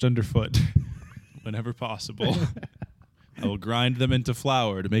crushed underfoot whenever possible. I will grind them into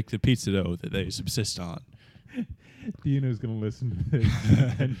flour to make the pizza dough that they subsist on. Dino's going to listen to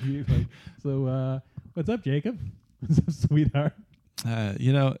this and be like, so, what's up, Jacob? What's up, sweetheart?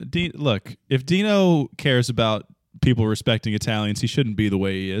 Look, if Dino cares about people respecting Italians, he shouldn't be the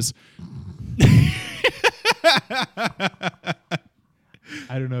way he is.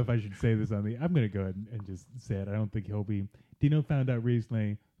 I don't know if I should say this on I'm going to go ahead and just say it. I don't think he'll be. Dino found out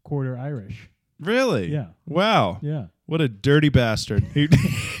recently, quarter Irish. Really? Yeah. Wow. Yeah. What a dirty bastard.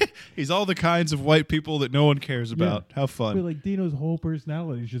 He's all the kinds of white people that no one cares about. Yeah. How fun. But like Dino's whole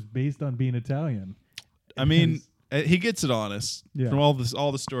personality is just based on being Italian. I mean, he gets it honest. Yeah. From all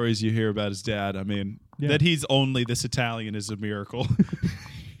the stories you hear about his dad. I mean, that he's only this Italian is a miracle.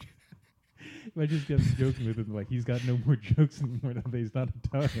 I just kept joking with him, like he's got no more jokes anymore now that he's not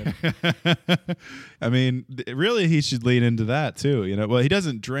Italian. I mean, really, he should lean into that too. Well, he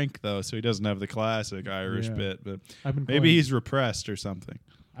doesn't drink though, so he doesn't have the classic Irish bit. But maybe he's repressed or something.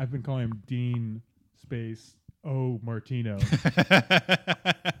 I've been calling him Dean Space O Martino.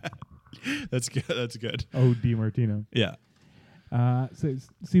 That's good. That's good. O D Martino. Yeah. So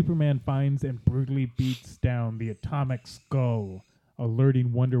Superman finds and brutally beats down the atomic skull,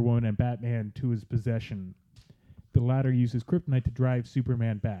 alerting Wonder Woman and Batman to his possession. The latter uses kryptonite to drive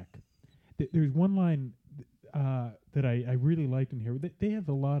Superman back. There's one line that I really liked in here. They have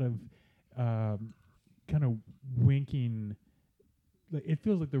a lot of kind of winking. Like, it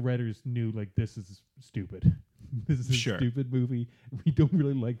feels like the writers knew, like, this is stupid. This is a stupid movie. We don't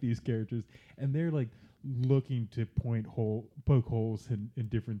really like these characters. And they're, like, looking to poke holes in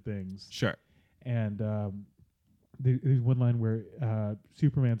different things. Sure. And there's one line where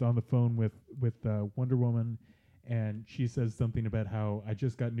Superman's on the phone with Wonder Woman, and she says something about how I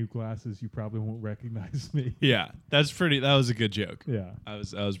just got new glasses. You probably won't recognize me. Yeah, that was a good joke. Yeah, I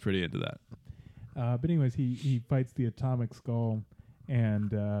was pretty into that. But anyways, he fights the atomic skull, and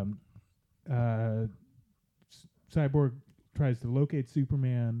Cyborg tries to locate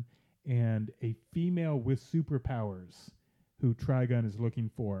Superman and a female with superpowers who Trigun is looking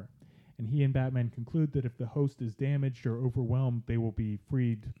for. And he and Batman conclude that if the host is damaged or overwhelmed, they will be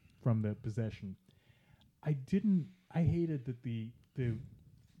freed from the possession. I hated that the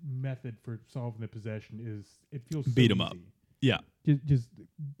method for solving the possession is it feels so beat them easy. up. Yeah. Just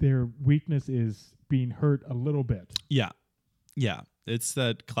their weakness is being hurt a little bit. Yeah. Yeah. It's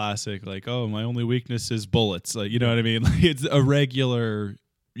that classic, like, oh, my only weakness is bullets. Like, you know what I mean? Like, it's a regular,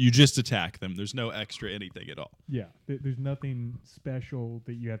 you just attack them. There's no extra anything at all. Yeah. There's nothing special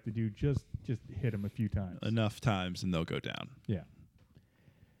that you have to do. Just hit them a few times. Enough times and they'll go down. Yeah.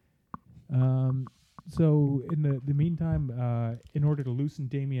 So in the meantime, in order to loosen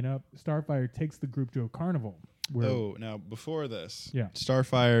Damian up, Starfire takes the group to a carnival. Now before this, yeah,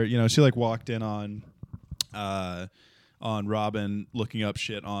 Starfire, she like walked in on Robin looking up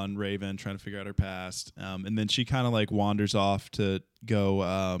shit on Raven, trying to figure out her past, and then she kind of like wanders off to go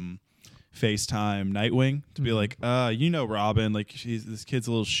FaceTime Nightwing to be like, Robin, like this kid's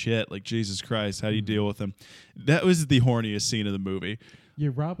a little shit, like Jesus Christ, how do you deal with him? That was the horniest scene of the movie. Yeah,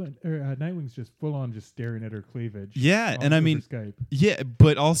 Nightwing's just full on just staring at her cleavage. Yeah, and I mean, Skype. Yeah,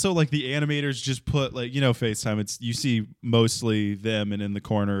 but also like the animators just put like FaceTime. It's you see mostly them, and in the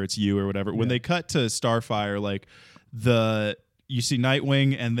corner it's you or whatever. When they cut to Starfire, like you see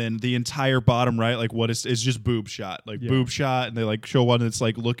Nightwing, and then the entire bottom right, like what is just boob shot, boob shot, and they like show one that's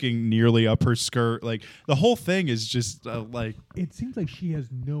like looking nearly up her skirt. Like the whole thing is just like. It seems like she has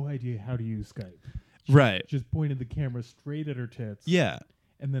no idea how to use Skype. Right. Just pointed the camera straight at her tits. Yeah.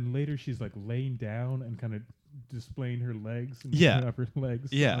 And then later she's like laying down and kind of displaying her legs. And up her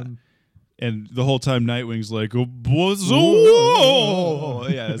legs. Yeah. And the whole time Nightwing's like,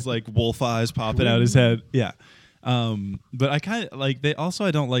 yeah, it's like wolf eyes popping out his head. Yeah. But I kind of like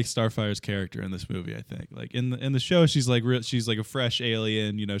I don't like Starfire's character in this movie. I think like in the show she's like a fresh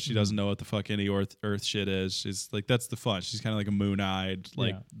alien. She doesn't know what the fuck any Earth shit is. She's like that's the fun. She's kind of like a moon-eyed,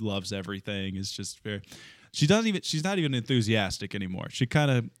 loves everything. Is just very. She's not even enthusiastic anymore.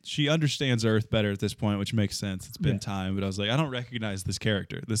 She understands Earth better at this point, which makes sense. It's been time, but I was like, I don't recognize this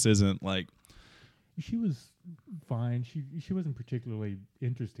character. This isn't like. She was fine. She wasn't particularly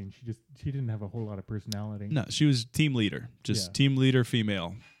interesting. She didn't have a whole lot of personality. No, she was team leader, team leader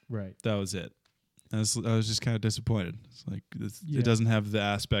female. Right. That was it. I was just kind of disappointed. It's like it doesn't have the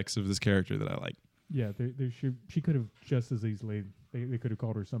aspects of this character that I like. Yeah, she could have just as easily. They could have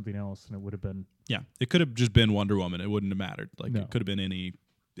called her something else, and it would have been. Yeah, it could have just been Wonder Woman. It wouldn't have mattered. Like No. it could have been any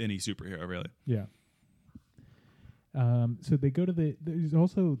superhero, really. Yeah. So they go to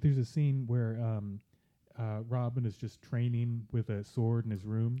there's a scene where Robin is just training with a sword in his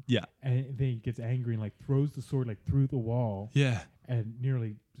room. Yeah. And then he gets angry and like throws the sword like through the wall Yeah. and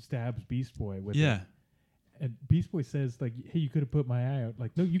nearly stabs Beast Boy with it. Yeah. And Beast Boy says like, "Hey, you could have put my eye out."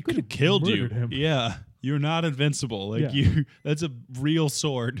 Like, no, you could have Killed you. murdered him. Yeah. You're not invincible. Like Yeah. that's a real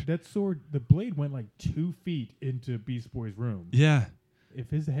sword. That sword, the blade went like 2 feet into Beast Boy's room. Yeah. If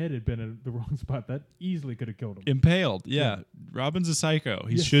his head had been in the wrong spot, that easily could have killed him. Impaled. Yeah. Yeah. Robin's a psycho.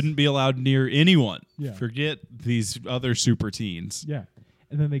 He Yes. shouldn't be allowed near anyone. Yeah. Forget these other super teens. Yeah.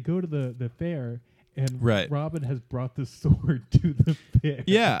 And then they go to the fair, and Right. Robin has brought the sword to the fair.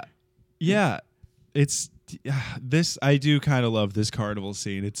 Yeah. Yeah. It's this. I do kind of love this carnival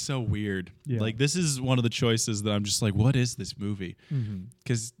scene. It's so weird. Yeah. Like this is one of the choices that I'm just like, what is this movie? Mm-hmm.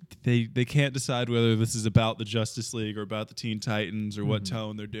 Because they can't decide whether this is about the Justice League or about the Teen Titans or what Mm-hmm.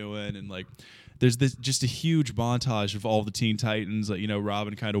 tone they're doing. And like, there's this just a huge montage of all the Teen Titans. Like, you know,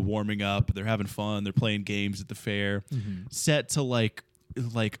 Robin kind of warming up. They're having fun. They're playing games at the fair. Mm-hmm. Set to like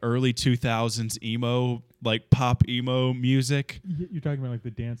early 2000s emo, like pop emo music. You're talking about like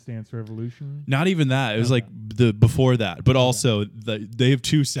the Dance Dance Revolution? Not even that. It was Okay. like the before that, but also they have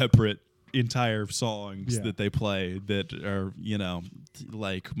two separate entire songs Yeah. that they play that are, you know,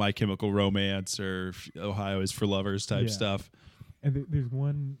 like My Chemical Romance or Ohio is for Lovers type Yeah. stuff. And there's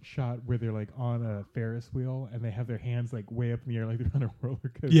one shot where they're like on a Ferris wheel and they have their hands like way up in the air like they're on a roller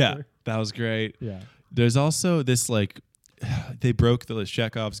coaster. Yeah, that was great. Yeah. There's also this like they broke the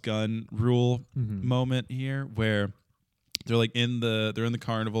Chekhov's gun rule Mhm. moment here where they're like they're in the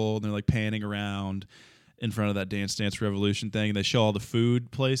carnival and they're like panning around in front of that Dance Dance Revolution thing. And they show all the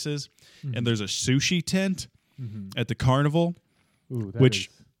food places, Mhm. and there's a sushi tent Mhm. at the carnival, Ooh, that which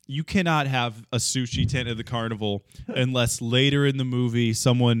is- you cannot have a sushi tent at the carnival unless later in the movie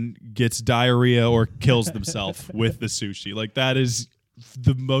someone gets diarrhea or kills themselves with the sushi. Like that is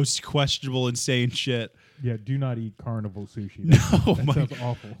the most questionable, insane shit. yeah, do not eat carnival sushi. No, That my- sounds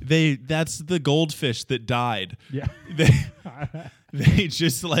awful. That's the goldfish that died. Yeah. They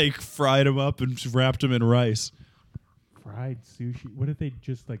just like fried them up and wrapped them in rice. Fried sushi. What if they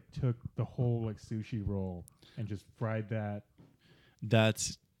just like took the whole like sushi roll and just fried that?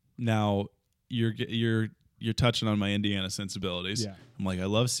 That's now you're touching on my Indiana sensibilities. Yeah. I'm like, I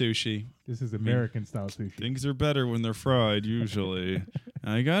love sushi. This is American style sushi. Things are better when they're fried usually.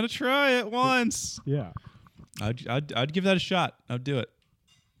 I gotta try it once. Yeah. I'd give that a shot. I'd do it.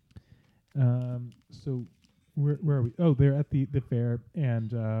 So where are we? Oh, they're at the fair,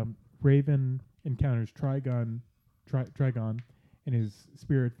 and Raven encounters Trigon in his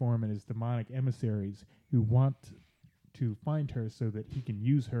spirit form and his demonic emissaries who want to find her so that he can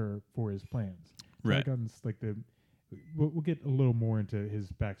use her for his plans. Right. Trigon's like we'll get a little more into his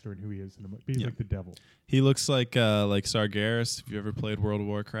backstory and who he is in a moment. But he's Yeah. like the devil. He looks like Sargeras. If you ever played World of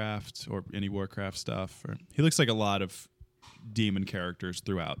Warcraft or any Warcraft stuff, he looks like a lot of demon characters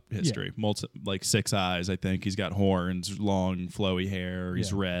throughout history. Like 6 eyes, I think. He's got horns, long, flowy hair.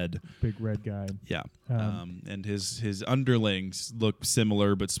 He's Yeah. red. Big red guy. Yeah. Um, And his underlings look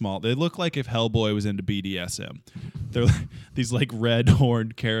similar but small. They look like if Hellboy was into BDSM. They're like these like red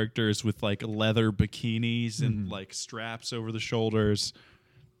horned characters with like leather bikinis and Mhm. like straps over the shoulders.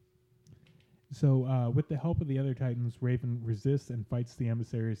 So, with the help of the other Titans, Raven resists and fights the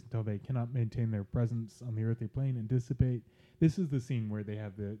emissaries until they cannot maintain their presence on the earthly plane and dissipate. This is the scene where they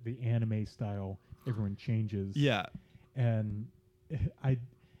have the anime style. Everyone changes. Yeah. And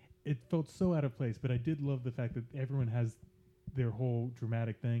it felt so out of place, but I did love the fact that everyone has their whole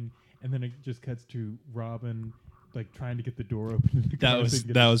dramatic thing, and then it just cuts to Robin like trying to get the door open. in the car so he can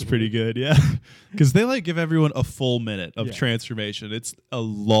get That the was pretty sword. good, yeah. Because they like give everyone a full minute of Yeah. transformation. It's a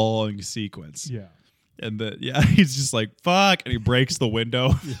long sequence, Yeah. and he's just like fuck, and he breaks the window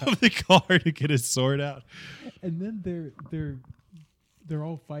of the car to get his sword out. And then they're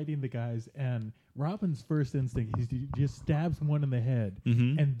all fighting the guys, and Robin's first instinct is he just stabs one in the head,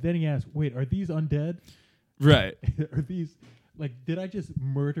 Mhm. and then he asks, "Wait, are these undead? Right. Are these like did I just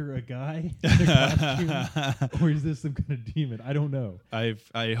murder a guy in a costume, or is this some kind of demon? I don't know,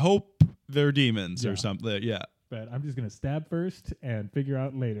 I hope they're demons Yeah. or something. Yeah. but I'm just gonna stab first and figure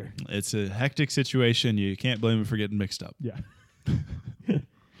out later." It's a hectic situation. You can't blame him for getting mixed up. Yeah.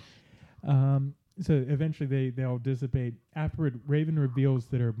 So eventually they all dissipate. Afterward, Raven reveals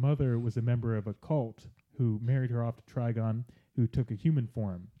that her mother was a member of a cult who married her off to Trigon, who took a human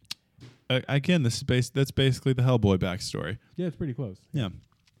form. Again, that's basically the Hellboy backstory. Yeah, it's pretty close. Yeah.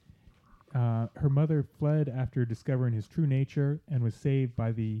 Her mother fled after discovering his true nature and was saved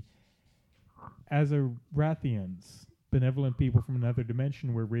by the Azarathians, benevolent people from another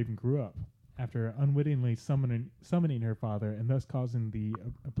dimension where Raven grew up. After unwittingly summoning her father and thus causing the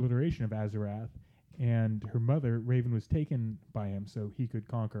obliteration of Azarath and her mother, Raven was taken by him so he could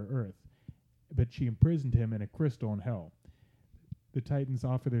conquer Earth. But she imprisoned him in a crystal in hell. The Titans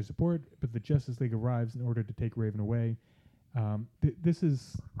offer their support, but the Justice League arrives in order to take Raven away.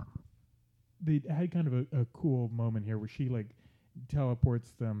 They had kind of a cool moment here where she like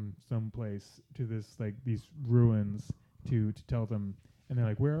teleports them someplace to this like these ruins to tell them, and they're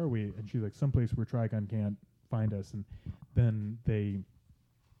like, "Where are we?" And she's like, "Someplace where Trigon can't find us." And then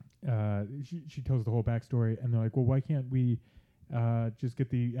she tells the whole backstory, and they're like, "Well, why can't we just get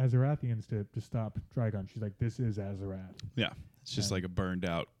the Azarathians to stop Trigon?" She's like, "This is Azarath." Yeah, it's just like a burned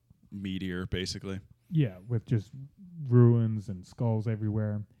out meteor, basically. Yeah, with just ruins and skulls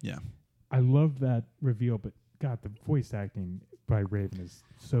everywhere. Yeah. I loved that reveal, but God, the voice acting by Raven is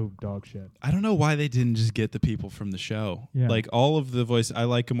so dog shit. I don't know why they didn't just get the people from the show. Yeah. Like all of the voice, I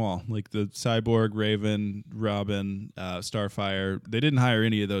like them all. Like the Cyborg, Raven, Robin, Starfire. They didn't hire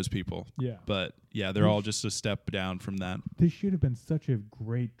any of those people. Yeah. But yeah, they're all just a step down from that. This should have been such a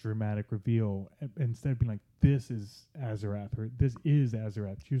great dramatic reveal. Instead of being like, "This is Azarath," or "This is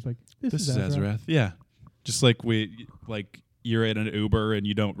Azarath," she was like, This is Azarath. Yeah. Just like you're in an Uber and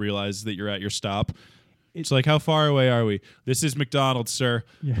you don't realize that you're at your stop. It's like, how far away are we? This is McDonald's, sir.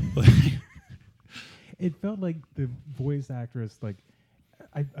 Yeah. It felt like the voice actress, like,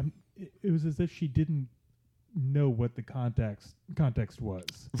 it was as if she didn't know what the context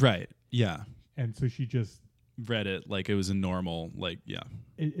was. Right. Yeah. And so she just read it like it was a normal, like, yeah.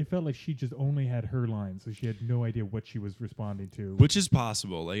 It felt like she just only had her lines, so she had no idea what she was responding to. Which is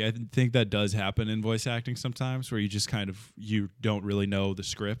possible. Like, I think that does happen in voice acting sometimes, where you just you don't really know the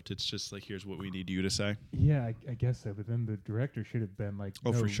script. It's just like, here's what we need you to say. Yeah, I guess so. But then the director should have been like, "Oh,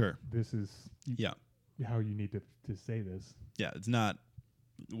 no, for sure. This is how you need to say this." Yeah, it's not.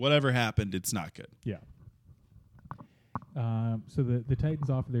 Whatever happened, it's not good. Yeah. So the Titans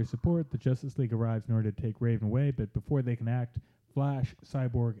offer their support. The Justice League arrives in order to take Raven away, but before they can act, Flash,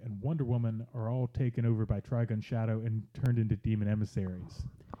 Cyborg, and Wonder Woman are all taken over by Trigon Shadow and turned into demon emissaries.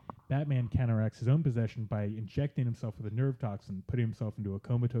 Batman counteracts his own possession by injecting himself with a nerve toxin, putting himself into a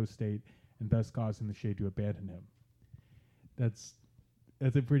comatose state, and thus causing the Shade to abandon him. That's a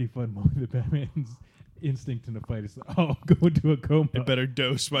pretty fun moment. The Batman's instinct in a fight is, "I'll go into a coma. I better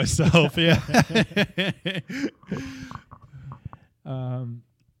dose myself." Yeah.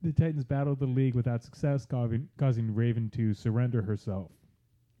 The Titans battled the League without success, causing Raven to surrender herself.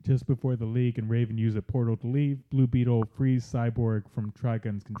 Just before the League and Raven use a portal to leave, Blue Beetle frees Cyborg from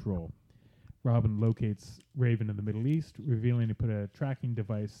Trigon's control. Robin locates Raven in the Middle East, revealing to put a tracking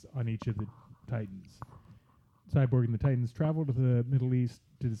device on each of the Titans. Cyborg and the Titans travel to the Middle East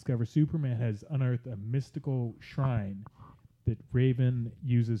to discover Superman has unearthed a mystical shrine that Raven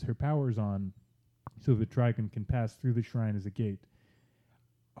uses her powers on so that Trigon can pass through the shrine as a gate.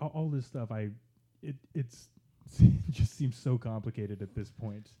 All this stuff, it just seems so complicated at this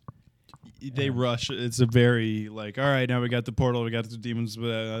point. They rush. It's a very like, all right, now we got the portal, we got the demons.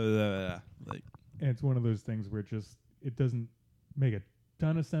 Like, and it's one of those things where it doesn't make a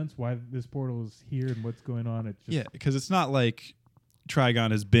ton of sense why this portal is here and what's going on. It just because it's not like Trigon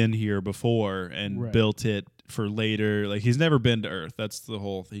has been here before and built it for later. Like, he's never been to Earth. That's the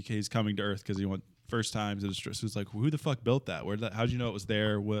whole thing. He's coming to Earth because he went first times. It's like, who the fuck built that? How'd you know it was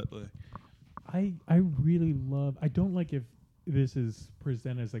there? What? I really love. I don't like if this is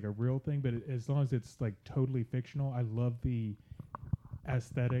presented as like a real thing, but as long as it's like totally fictional, I love the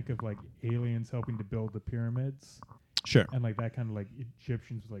aesthetic of like aliens helping to build the pyramids. Sure. And like that kind of like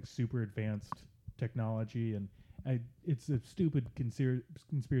Egyptians with like super advanced technology, and it's a stupid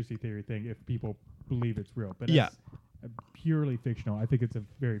conspiracy theory thing if people believe it's real. But as purely fictional, I think it's a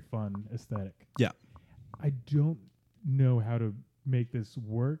very fun aesthetic. Yeah. I don't know how to make this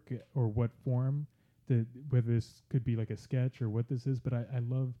work or what form, whether this could be like a sketch or what this is, but I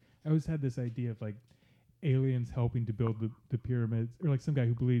always had this idea of like aliens helping to build the pyramids, or like some guy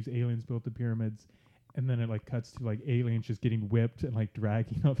who believes aliens built the pyramids, and then it like cuts to like aliens just getting whipped and like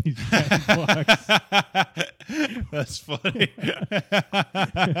dragging all these giant blocks. That's funny.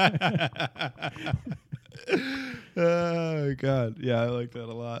 Oh God, yeah, I like that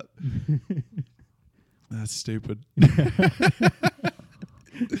a lot. That's stupid.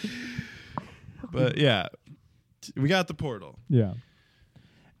 But yeah, we got the portal. Yeah.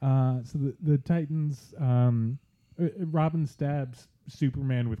 So the Titans, Robin stabs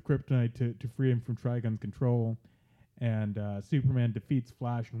Superman with kryptonite to free him from Trigon's control, And Superman defeats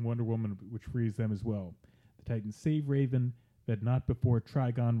Flash and Wonder Woman, which frees them as well. The Titans save Raven, but not before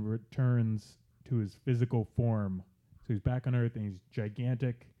Trigon returns to his physical form. So he's back on Earth, and he's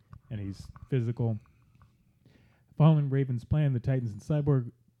gigantic, and he's physical. Following Raven's plan, the Titans and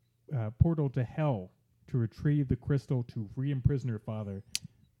Cyborg portal to Hell to retrieve the crystal to re-imprison her father.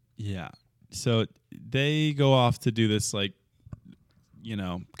 Yeah. So they go off to do this, kind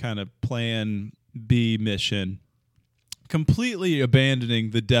of plan B mission, completely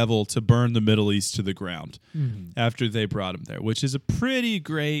abandoning the devil to burn the Middle East to the ground after they brought him there, which is a pretty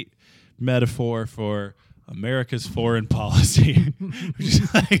great metaphor for America's foreign policy.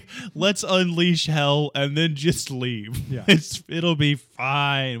 Just like, let's unleash hell and then just leave. Yeah. It'll be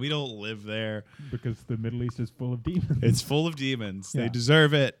fine. We don't live there. Because the Middle East is full of demons. It's full of demons. Yeah. They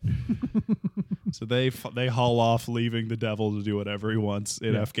deserve it. So they haul off, leaving the devil to do whatever he wants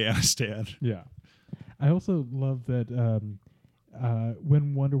in Afghanistan. Yeah. I also love that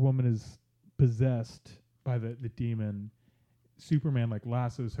when Wonder Woman is possessed by the demon, Superman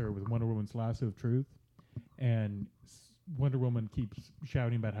lassos her with Wonder Woman's lasso of truth, and Wonder Woman keeps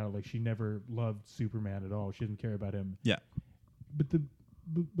shouting about how she never loved Superman at all. She doesn't care about him. Yeah. But the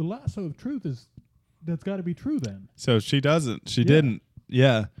lasso of truth that's got to be true then. So she doesn't. She didn't.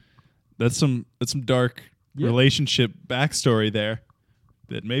 Yeah. That's some dark relationship backstory there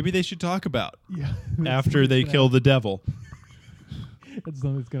that maybe they should talk about after they kill the devil. That's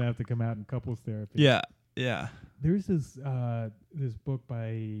something that's going to have to come out in couples therapy. Yeah. Yeah. There's this book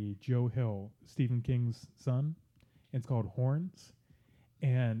by Joe Hill, Stephen King's son. It's called Horns,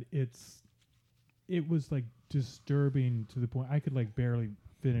 and it was disturbing to the point I could barely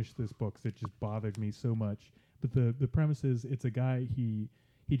finish this book because it just bothered me so much. But the premise is it's a guy he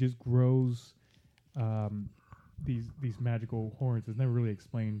just grows these magical horns. It's never really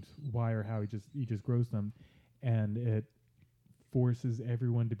explained why or how he just grows them, and it forces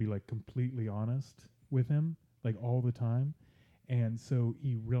everyone to be completely honest with him all the time. And so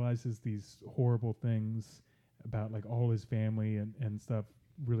he realizes these horrible things about all his family and stuff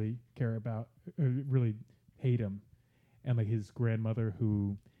really care about, really hate him. And his grandmother,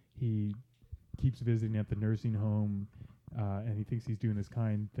 who he keeps visiting at the nursing home, and he thinks he's doing this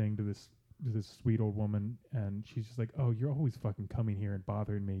kind thing to this sweet old woman, and she's just oh, you're always fucking coming here and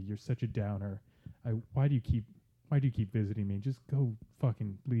bothering me. You're such a downer. Why do you keep visiting me? Just go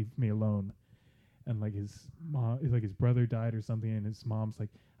fucking leave me alone. And his mom, his brother died or something, and his mom's I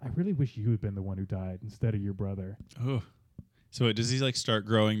really wish you had been the one who died instead of your brother. Oh, so does he start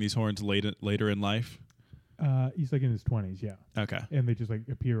growing these horns later in life? He's in his 20s, yeah. Okay. And they just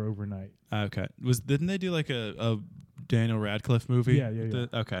appear overnight. Okay. Didn't they do a Daniel Radcliffe movie? Yeah.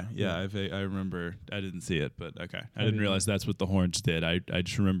 Okay. Yeah, Yeah. I remember. I didn't see it, but okay. I didn't realize that's what the horns did. I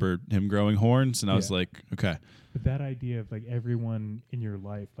just remember him growing horns, and I was okay. But that idea of everyone in your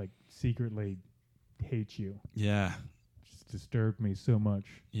life secretly hates you. Yeah. Just disturbed me so much.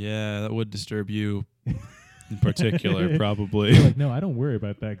 Yeah, that would disturb you in particular, probably. You're no, I don't worry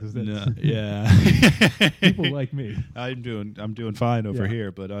about that because people like me. I'm doing fine over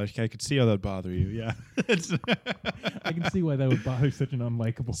here, but I could see how that'd bother you. Yeah, I can see why that would bother such an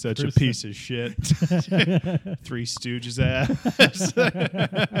unlikable, person. A piece of shit. Three Stooges ass,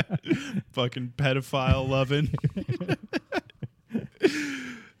 fucking pedophile loving.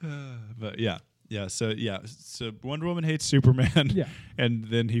 But yeah. So Wonder Woman hates Superman. Yeah, and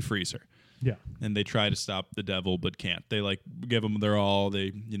then he frees her. Yeah. And they try to stop the devil, but can't. They give him their all.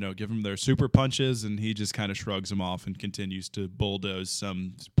 They, give him their super punches, and he just kind of shrugs them off and continues to bulldoze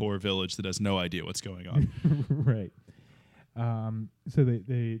some poor village that has no idea what's going on. Right. So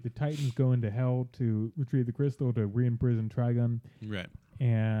the Titans go into hell to retrieve the crystal to re-imprison Trigon. Right.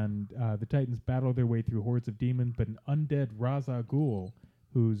 And the Titans battle their way through hordes of demons, but an undead Ra's al Ghul,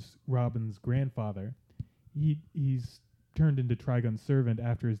 who's Robin's grandfather, he's turned into Trigon's servant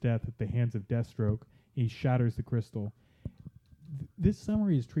after his death at the hands of Deathstroke. He shatters the crystal. This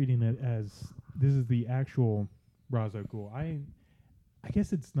summary is treating it as this is the actual Ra's al Ghul. I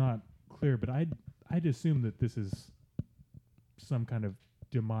guess it's not clear, but I'd assume that this is some kind of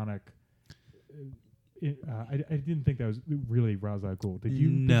demonic. I didn't think that was really Ra's al Ghul. Did you?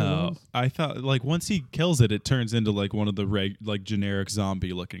 No, I thought once he kills it, it turns into one of the generic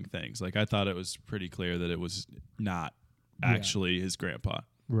zombie looking things. I thought it was pretty clear that it was not actually his grandpa.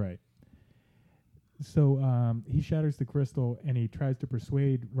 Right. So he shatters the crystal and he tries to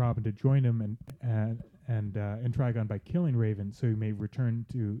persuade Robin to join him and Trigon by killing Raven, so he may return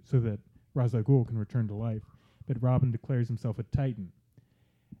so that Ra's al Ghul can return to life. But Robin declares himself a Titan.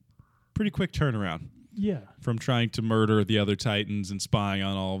 Pretty quick turnaround. Yeah. from trying to murder the other Titans and spying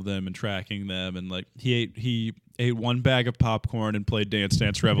on all of them and tracking them. And like he ate one bag of popcorn and played Dance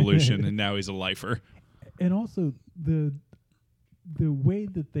Dance Revolution, and now he's a lifer. And also the way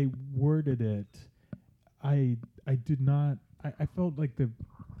that they worded it, I did not. I felt like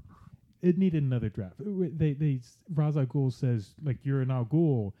it needed another draft. Ra's al Ghul says like you're an Al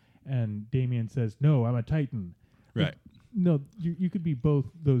Ghul, and Damien says no, I'm a Titan. Right. Like, no, you could be both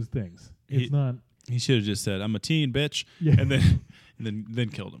those things. It's not. He should have just said, "I'm a teen, bitch," Yeah. and then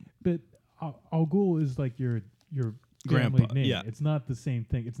killed him. But Al Ghul is like your Grandpa, family name. yeah. It's not the same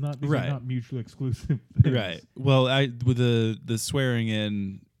thing. It's not. These Right. are not mutually exclusive things. Right. Well, with the swearing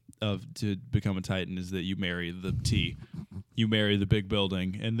in to become a Titan is that you marry the T, you marry the big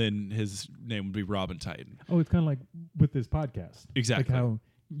building, and then his name would be Robin Titan. Oh, it's kind of like with this podcast. Exactly. Like how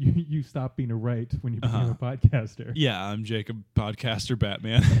you stop being a right when you became a podcaster. Yeah, I'm Jacob, podcaster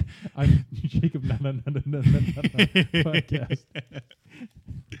Batman. I'm Jacob. No, podcast.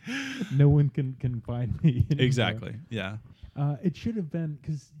 No one can find me anymore. Exactly. Yeah. It should have been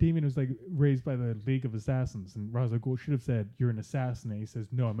because Damien was like raised by the League of Assassins, and Ra's al Ghul should have said, "You're an assassin." And he says,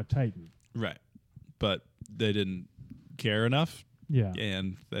 "No, I'm a Titan." Right. But they didn't care enough. Yeah.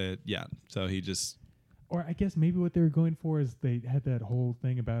 And so he just. Or I guess maybe what they were going for is they had that whole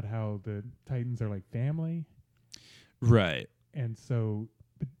thing about how the Titans are like family. Right. And so,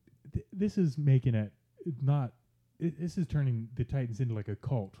 but this is making it not. This is turning the Titans into like a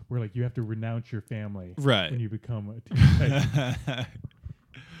cult, where like you have to renounce your family Right. when you become a Titan.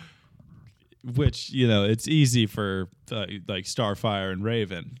 Which, it's easy for like Starfire and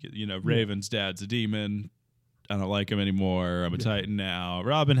Raven. Raven's dad's a demon. I don't like him anymore. I'm a Titan now.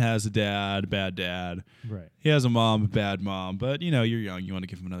 Robin has a dad, bad dad. Right. He has a mom, a bad mom. But, you're young. You want to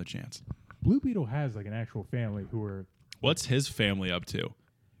give him another chance. Blue Beetle has like an actual family who are. What's his family up to?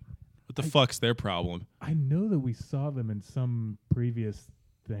 What the fuck's their problem? I know that we saw them in some previous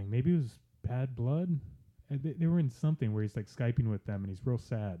thing. Maybe it was Bad Blood. They were in something where he's like Skyping with them, and he's real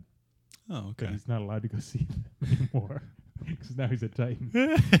sad Oh, that okay. he's not allowed to go see them anymore because now he's a Titan.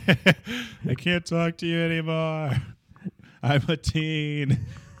 I can't talk to you anymore. I'm a teen.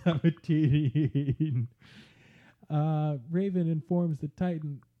 I'm a teen. Raven informs the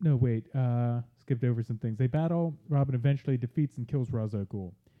Titan. No, wait. Skipped over some things. They battle. Robin eventually defeats and kills Ra's al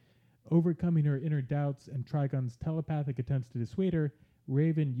Ghul. Overcoming her inner doubts and Trigon's telepathic attempts to dissuade her,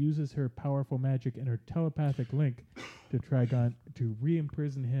 Raven uses her powerful magic and her telepathic link to Trigon to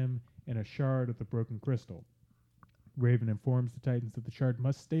re-imprison him in a shard of the broken crystal. Raven informs the Titans that the shard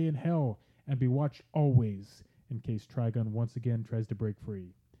must stay in hell and be watched always in case Trigon once again tries to break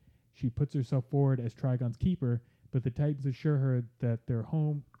free. She puts herself forward as Trigon's keeper, but the Titans assure her that her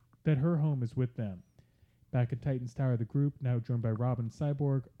home is with them. Back at Titan's Tower, the group, now joined by Robin and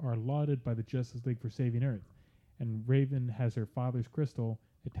Cyborg, are lauded by the Justice League for saving Earth, and Raven has her father's crystal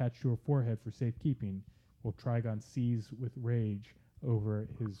attached to her forehead for safekeeping, while Trigon sees with rage over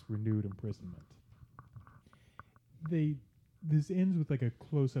his renewed imprisonment. This ends with like a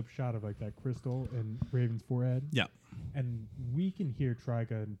close-up shot of like that crystal in Raven's forehead. Yeah. And we can hear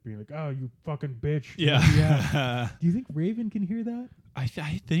Trigon being like, "Oh, you fucking bitch." Yeah. Do you think Raven can hear that? I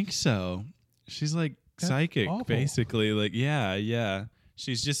think so. She's like That's psychic, awful. basically. Like, yeah.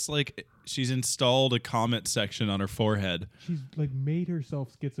 She's just like, she's installed a comment section on her forehead. She's like made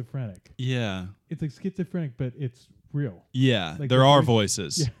herself schizophrenic. Yeah. It's like schizophrenic, but it's real. Yeah. Like there the are voice-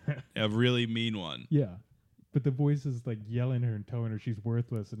 voices. Yeah. A really mean one. Yeah. But the voices like yelling at her and telling her she's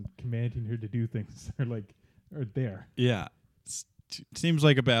worthless and commanding her to do things are there. Yeah. Seems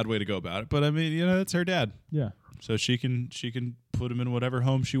like a bad way to go about it, but I mean, it's her dad. Yeah. So she can put him in whatever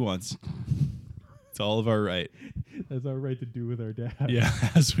home she wants. It's all of our right. That's our right to do with our dad. Yeah,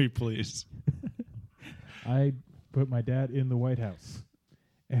 as we please. I put my dad in the White House.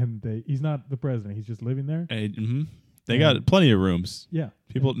 And he's not the president. He's just living there. They got plenty of rooms. Yeah.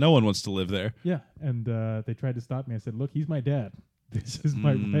 No one wants to live there. Yeah. And they tried to stop me. I said, "Look, he's my dad. This is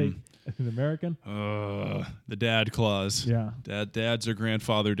my right as an American." The dad clause. Yeah. Dads are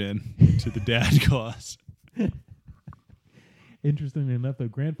grandfathered in to the dad clause. Interestingly enough, though,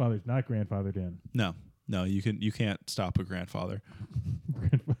 grandfather's not grandfathered in. No, you can't stop a grandfather.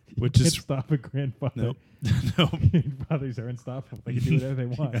 You Which can't is- stop a grandfather. Nope. Nope. Grandfathers are unstoppable. They can do whatever they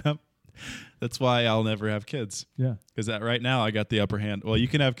want. Yep. That's why I'll never have kids. Yeah. Because right now I got the upper hand. Well, you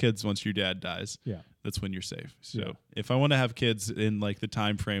can have kids once your dad dies. Yeah. That's when you're safe. So Yeah. if I want to have kids in like the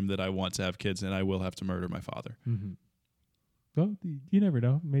time frame that I want to have kids, then I will have to murder my father. Mm-hmm. Well, you never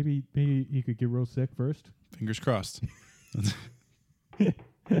know. Maybe he could get real sick first. Fingers crossed.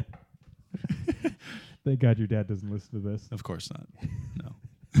 Thank God your dad doesn't listen to this. Of course not. No.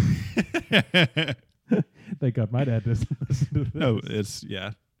 Thank God my dad doesn't listen to this. No, it's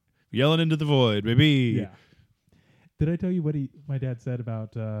yelling into the void, baby. Yeah. Did I tell you what my dad said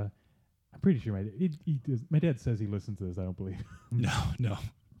about? I'm pretty sure he does. My dad says he listens to this. I don't believe. No.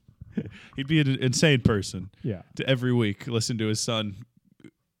 He'd be an insane person Yeah. to every week listen to his son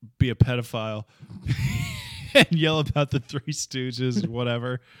be a pedophile and yell about the Three Stooges,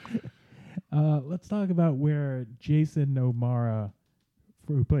 whatever. Let's talk about where Jason O'Mara,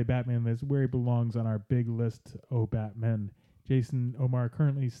 who played Batman in this, where he belongs on our big list of Batman. Jason O'Mara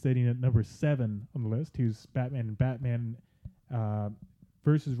currently sitting at number 7 on the list. He's Batman and Batman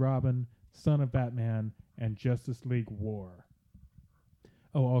versus Robin, Son of Batman, and Justice League War.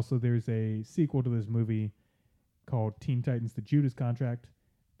 Oh, also there's a sequel to this movie called Teen Titans: The Judas Contract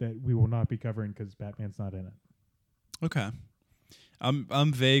that we will not be covering because Batman's not in it. Okay.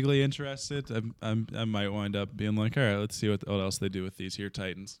 I'm vaguely interested. I might wind up being like, all right, let's see what else they do with these here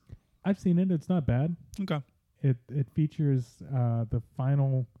Titans. I've seen it. It's not bad. Okay. It features the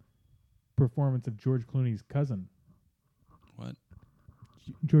final performance of George Clooney's cousin. What?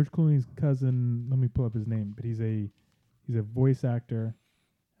 George Clooney's cousin. Let me pull up his name. But he's a voice actor.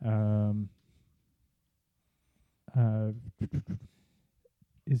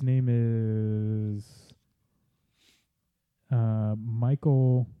 His name is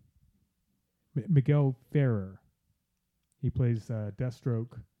Miguel Ferrer. He plays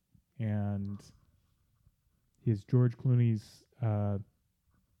Deathstroke, and he is George Clooney's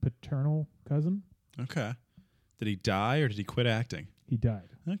paternal cousin. Okay. Did he die or did he quit acting? He died.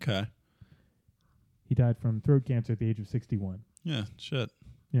 Okay. He died from throat cancer at the age of 61. Yeah, shit.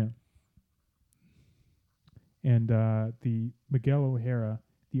 Yeah. And the Miguel O'Hara,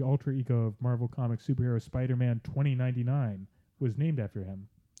 the alter ego of Marvel Comics superhero Spider-Man 2099, was named after him.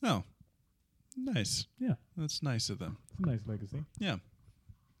 Oh. Nice. Yeah. That's nice of them. It's a nice legacy. Yeah.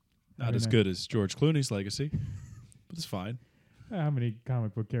 Not Very as nice. good as George Clooney's legacy, but it's fine. How many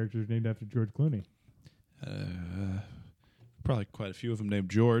comic book characters named after George Clooney? Probably quite a few of them named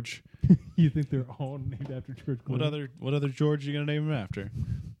George. You think they're all named after George Clooney? What other George are you gonna name him after?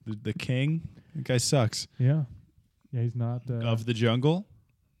 The King? That guy sucks. Yeah. Yeah, he's not... Of the Jungle?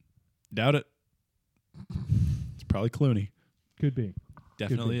 Doubt it. It's probably Clooney. Could be.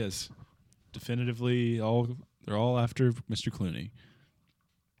 Definitely is. Definitively, they're all after Mr. Clooney.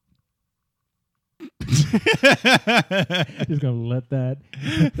 Just gonna let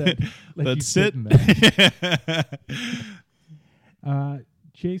Let you sit. in that.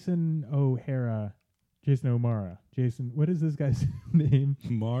 Jason O'Mara. What is this guy's name?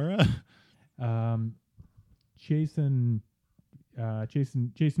 Mara? Jason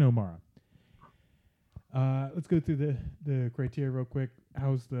O'Mara. Let's go through the criteria real quick.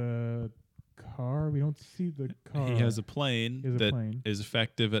 How's the car? We don't see the car. He has a plane is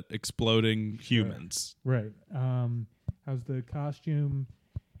effective at exploding humans. Right. How's the costume?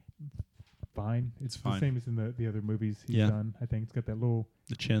 Fine. It's fine. the same as in the other movies he's done. I think it's got that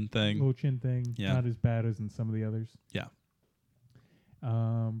The chin thing. little chin thing. Yeah. Not as bad as in some of the others. Yeah.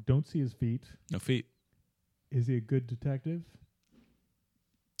 Don't see his feet. No feet. Is he a good detective?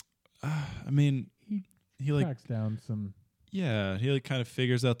 I mean, he like Tracks down some. yeah, he like kind of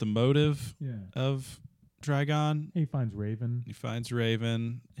figures out the motive Yeah. of Trigon. He finds Raven. He finds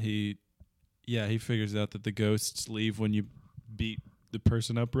Raven. He figures out that the ghosts leave when you beat the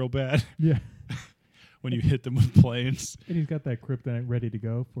person up real bad. Yeah. When you hit them with planes. And he's got that kryptonite ready to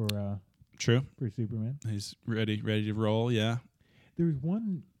go for True. Superman. He's ready to roll. Yeah. There was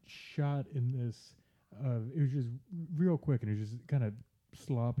one shot in this. It was just real quick, and it was just kind of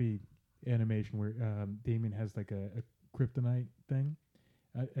sloppy animation where Damien has like a kryptonite thing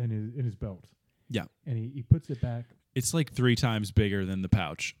in his belt. Yeah. And he puts it back. It's like 3 times bigger than the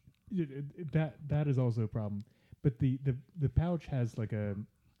pouch. That is also a problem. But the pouch has like a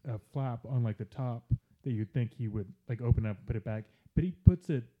flap on like the top that you'd think he would like open up and put it back. But he puts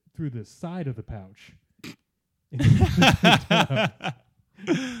it through the side of the pouch.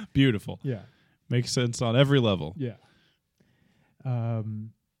 Beautiful. Yeah. Makes sense on every level. Yeah.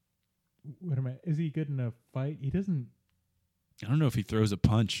 Is he good in a fight? He doesn't. I don't know if he throws a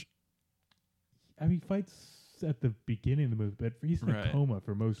punch. I mean, he fights at the beginning of the movie, but he's in a Right. coma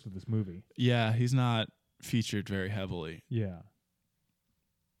for most of this movie. Yeah, he's not featured very heavily. Yeah.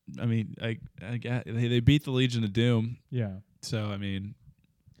 I mean, they beat the Legion of Doom, Yeah. so I mean,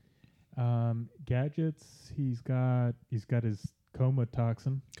 Gadgets. He's got his coma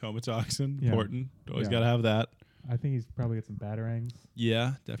toxin. Comotoxin, Yeah. important. Always Yeah. got to have that. I think he's probably got some batarangs.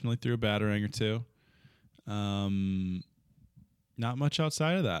 Yeah, definitely threw a batarang or two. Not much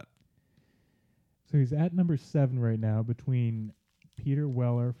outside of that. So he's at number 7 right now between Peter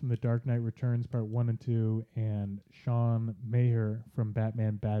Weller from The Dark Knight Returns Part 1 and 2, and Sean Maher from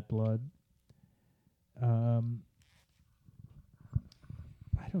Batman Bad Blood. I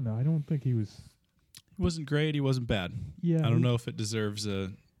don't know. I don't think he was... He wasn't great. He wasn't bad. Yeah, I don't know if it deserves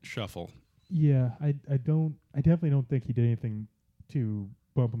a shuffle. Yeah, I definitely don't think he did anything to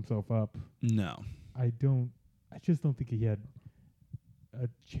bump himself up. No. I just don't think he had a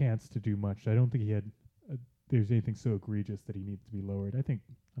chance to do much. I don't think he had there's anything so egregious that he needs to be lowered. I think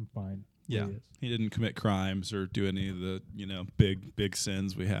I'm fine. Yeah. He didn't commit crimes or do any of the, big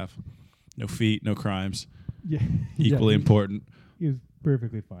sins we have. No feet, no crimes. Yeah. Equally important. He was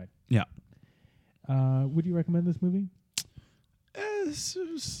perfectly fine. Yeah. Would you recommend this movie? It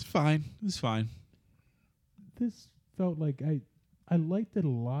was fine. It was fine. This felt like I liked it a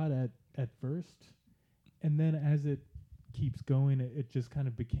lot at first, and then as it keeps going, it just kind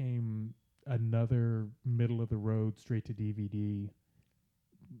of became another middle of the road, straight to DVD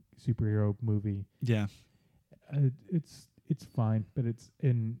superhero movie. Yeah. It's fine, but it's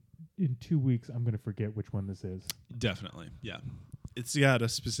in 2 weeks I'm going to forget which one this is. Definitely. Yeah. It's got a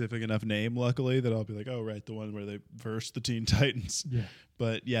specific enough name, luckily, that I'll be like, oh, right, the one where they versed the Teen Titans. Yeah.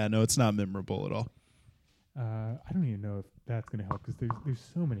 But yeah, no, it's not memorable at all. I don't even know if that's going to help because there's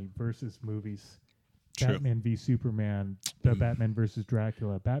so many versus movies. True. Batman v Superman, the Batman versus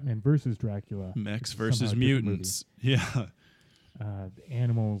Dracula, Batman versus Dracula, Mechs versus mutants. Yeah.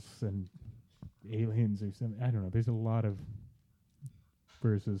 Animals and aliens or something. I don't know. There's a lot of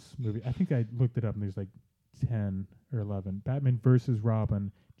versus movie. I think I looked it up and there's like 10 or 11. Batman versus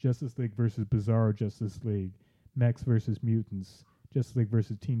Robin, Justice League versus Bizarro Justice League, Mechs versus Mutants, Justice League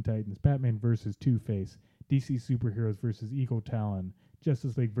versus Teen Titans, Batman versus Two-Face, DC Superheroes versus Eagle Talon,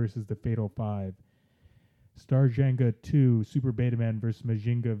 Justice League versus the Fatal Five, Star Jenga 2, Super Betaman versus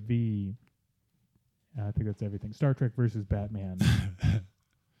Majinga V. I think that's everything. Star Trek versus Batman.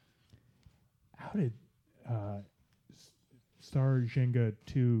 How did Star Jenga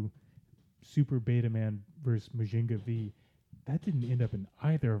 2, Super Betaman versus Majinga V, that didn't end up in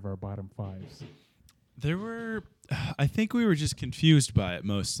either of our bottom fives. I think we were just confused by it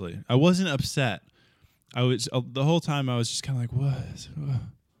mostly. I wasn't upset. I was the whole time I was just kind of like, what?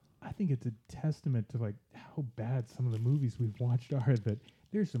 I think it's a testament to like how bad some of the movies we've watched are, that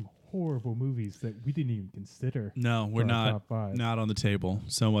there's some horrible movies that we didn't even consider. No, we're top five. Not on the table.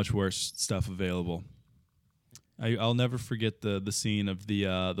 So much worse stuff available. I'll never forget the scene of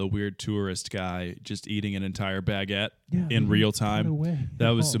the weird tourist guy just eating an entire baguette in real time. That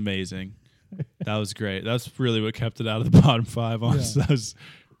was amazing. That was great. That's really what kept it out of the bottom five. Honestly,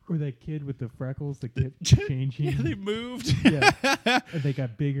 or that kid with the freckles that kept changing. Yeah, they moved. Yeah, and they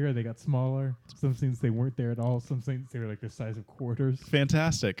got bigger. They got smaller. Some things they weren't there at all. Some things they were like the size of quarters.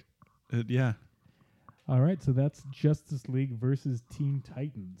 Fantastic. Yeah. All right, so that's Justice League versus Teen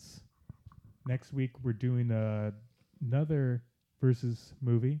Titans. Next week we're doing another versus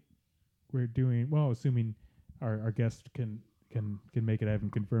movie. We're doing assuming our guest can make it. I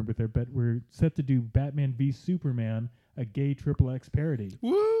haven't confirmed with her, but we're set to do Batman v Superman, a gay XXX parody.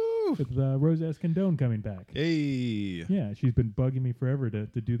 Woo! With Rose Escondone coming back. Hey. Yeah, she's been bugging me forever to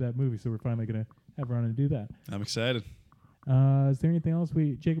do that movie, so we're finally gonna have her on and do that. I'm excited. Is there anything else?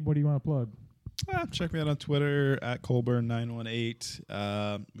 Jacob, what do you want to plug? Check me out on Twitter at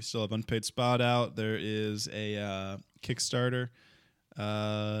Colburn918. We still have Unpaid Spot out. There is a Kickstarter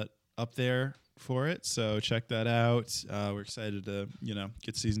up there for it, so check that out. We're excited to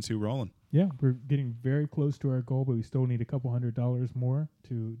get season 2 rolling. Yeah, we're getting very close to our goal, but we still need a couple $100 more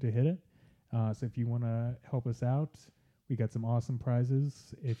to hit it. So if you want to help us out, we got some awesome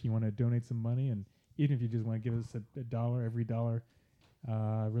prizes. If you want to donate some money, and even if you just want to give us a dollar, every dollar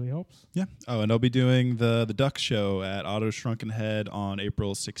really helps. Yeah. Oh, and I'll be doing the Duck Show at Otto's Shrunken Head on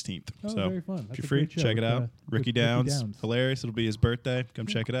April 16th. Oh, so very fun. if you're free, check it out. Ricky Downs. Hilarious. It'll be his birthday. Come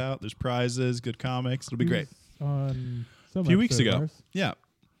check it out. There's prizes, good comics. It'll be great. On a few weeks ago. Yeah.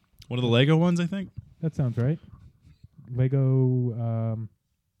 One of the Lego ones, I think. That sounds right. Lego,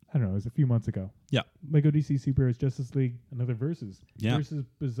 I don't know, it was a few months ago. Yeah. Lego DC Superheroes Justice League, another versus. Yeah. Versus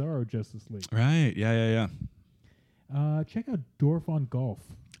Bizarro Justice League. Right. Yeah. Check out Dwarf on Golf.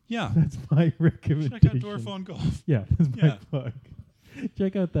 Yeah. That's my recommendation. Check out Dwarf on Golf. Yeah, that's my plug.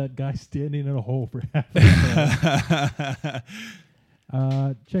 Check out that guy standing in a hole for half an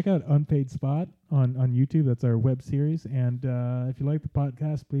hour. Check out Unpaid Spot on YouTube. That's our web series. And if you like the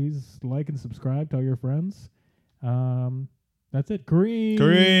podcast, please like and subscribe. Tell your friends. That's it.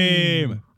 Kareem.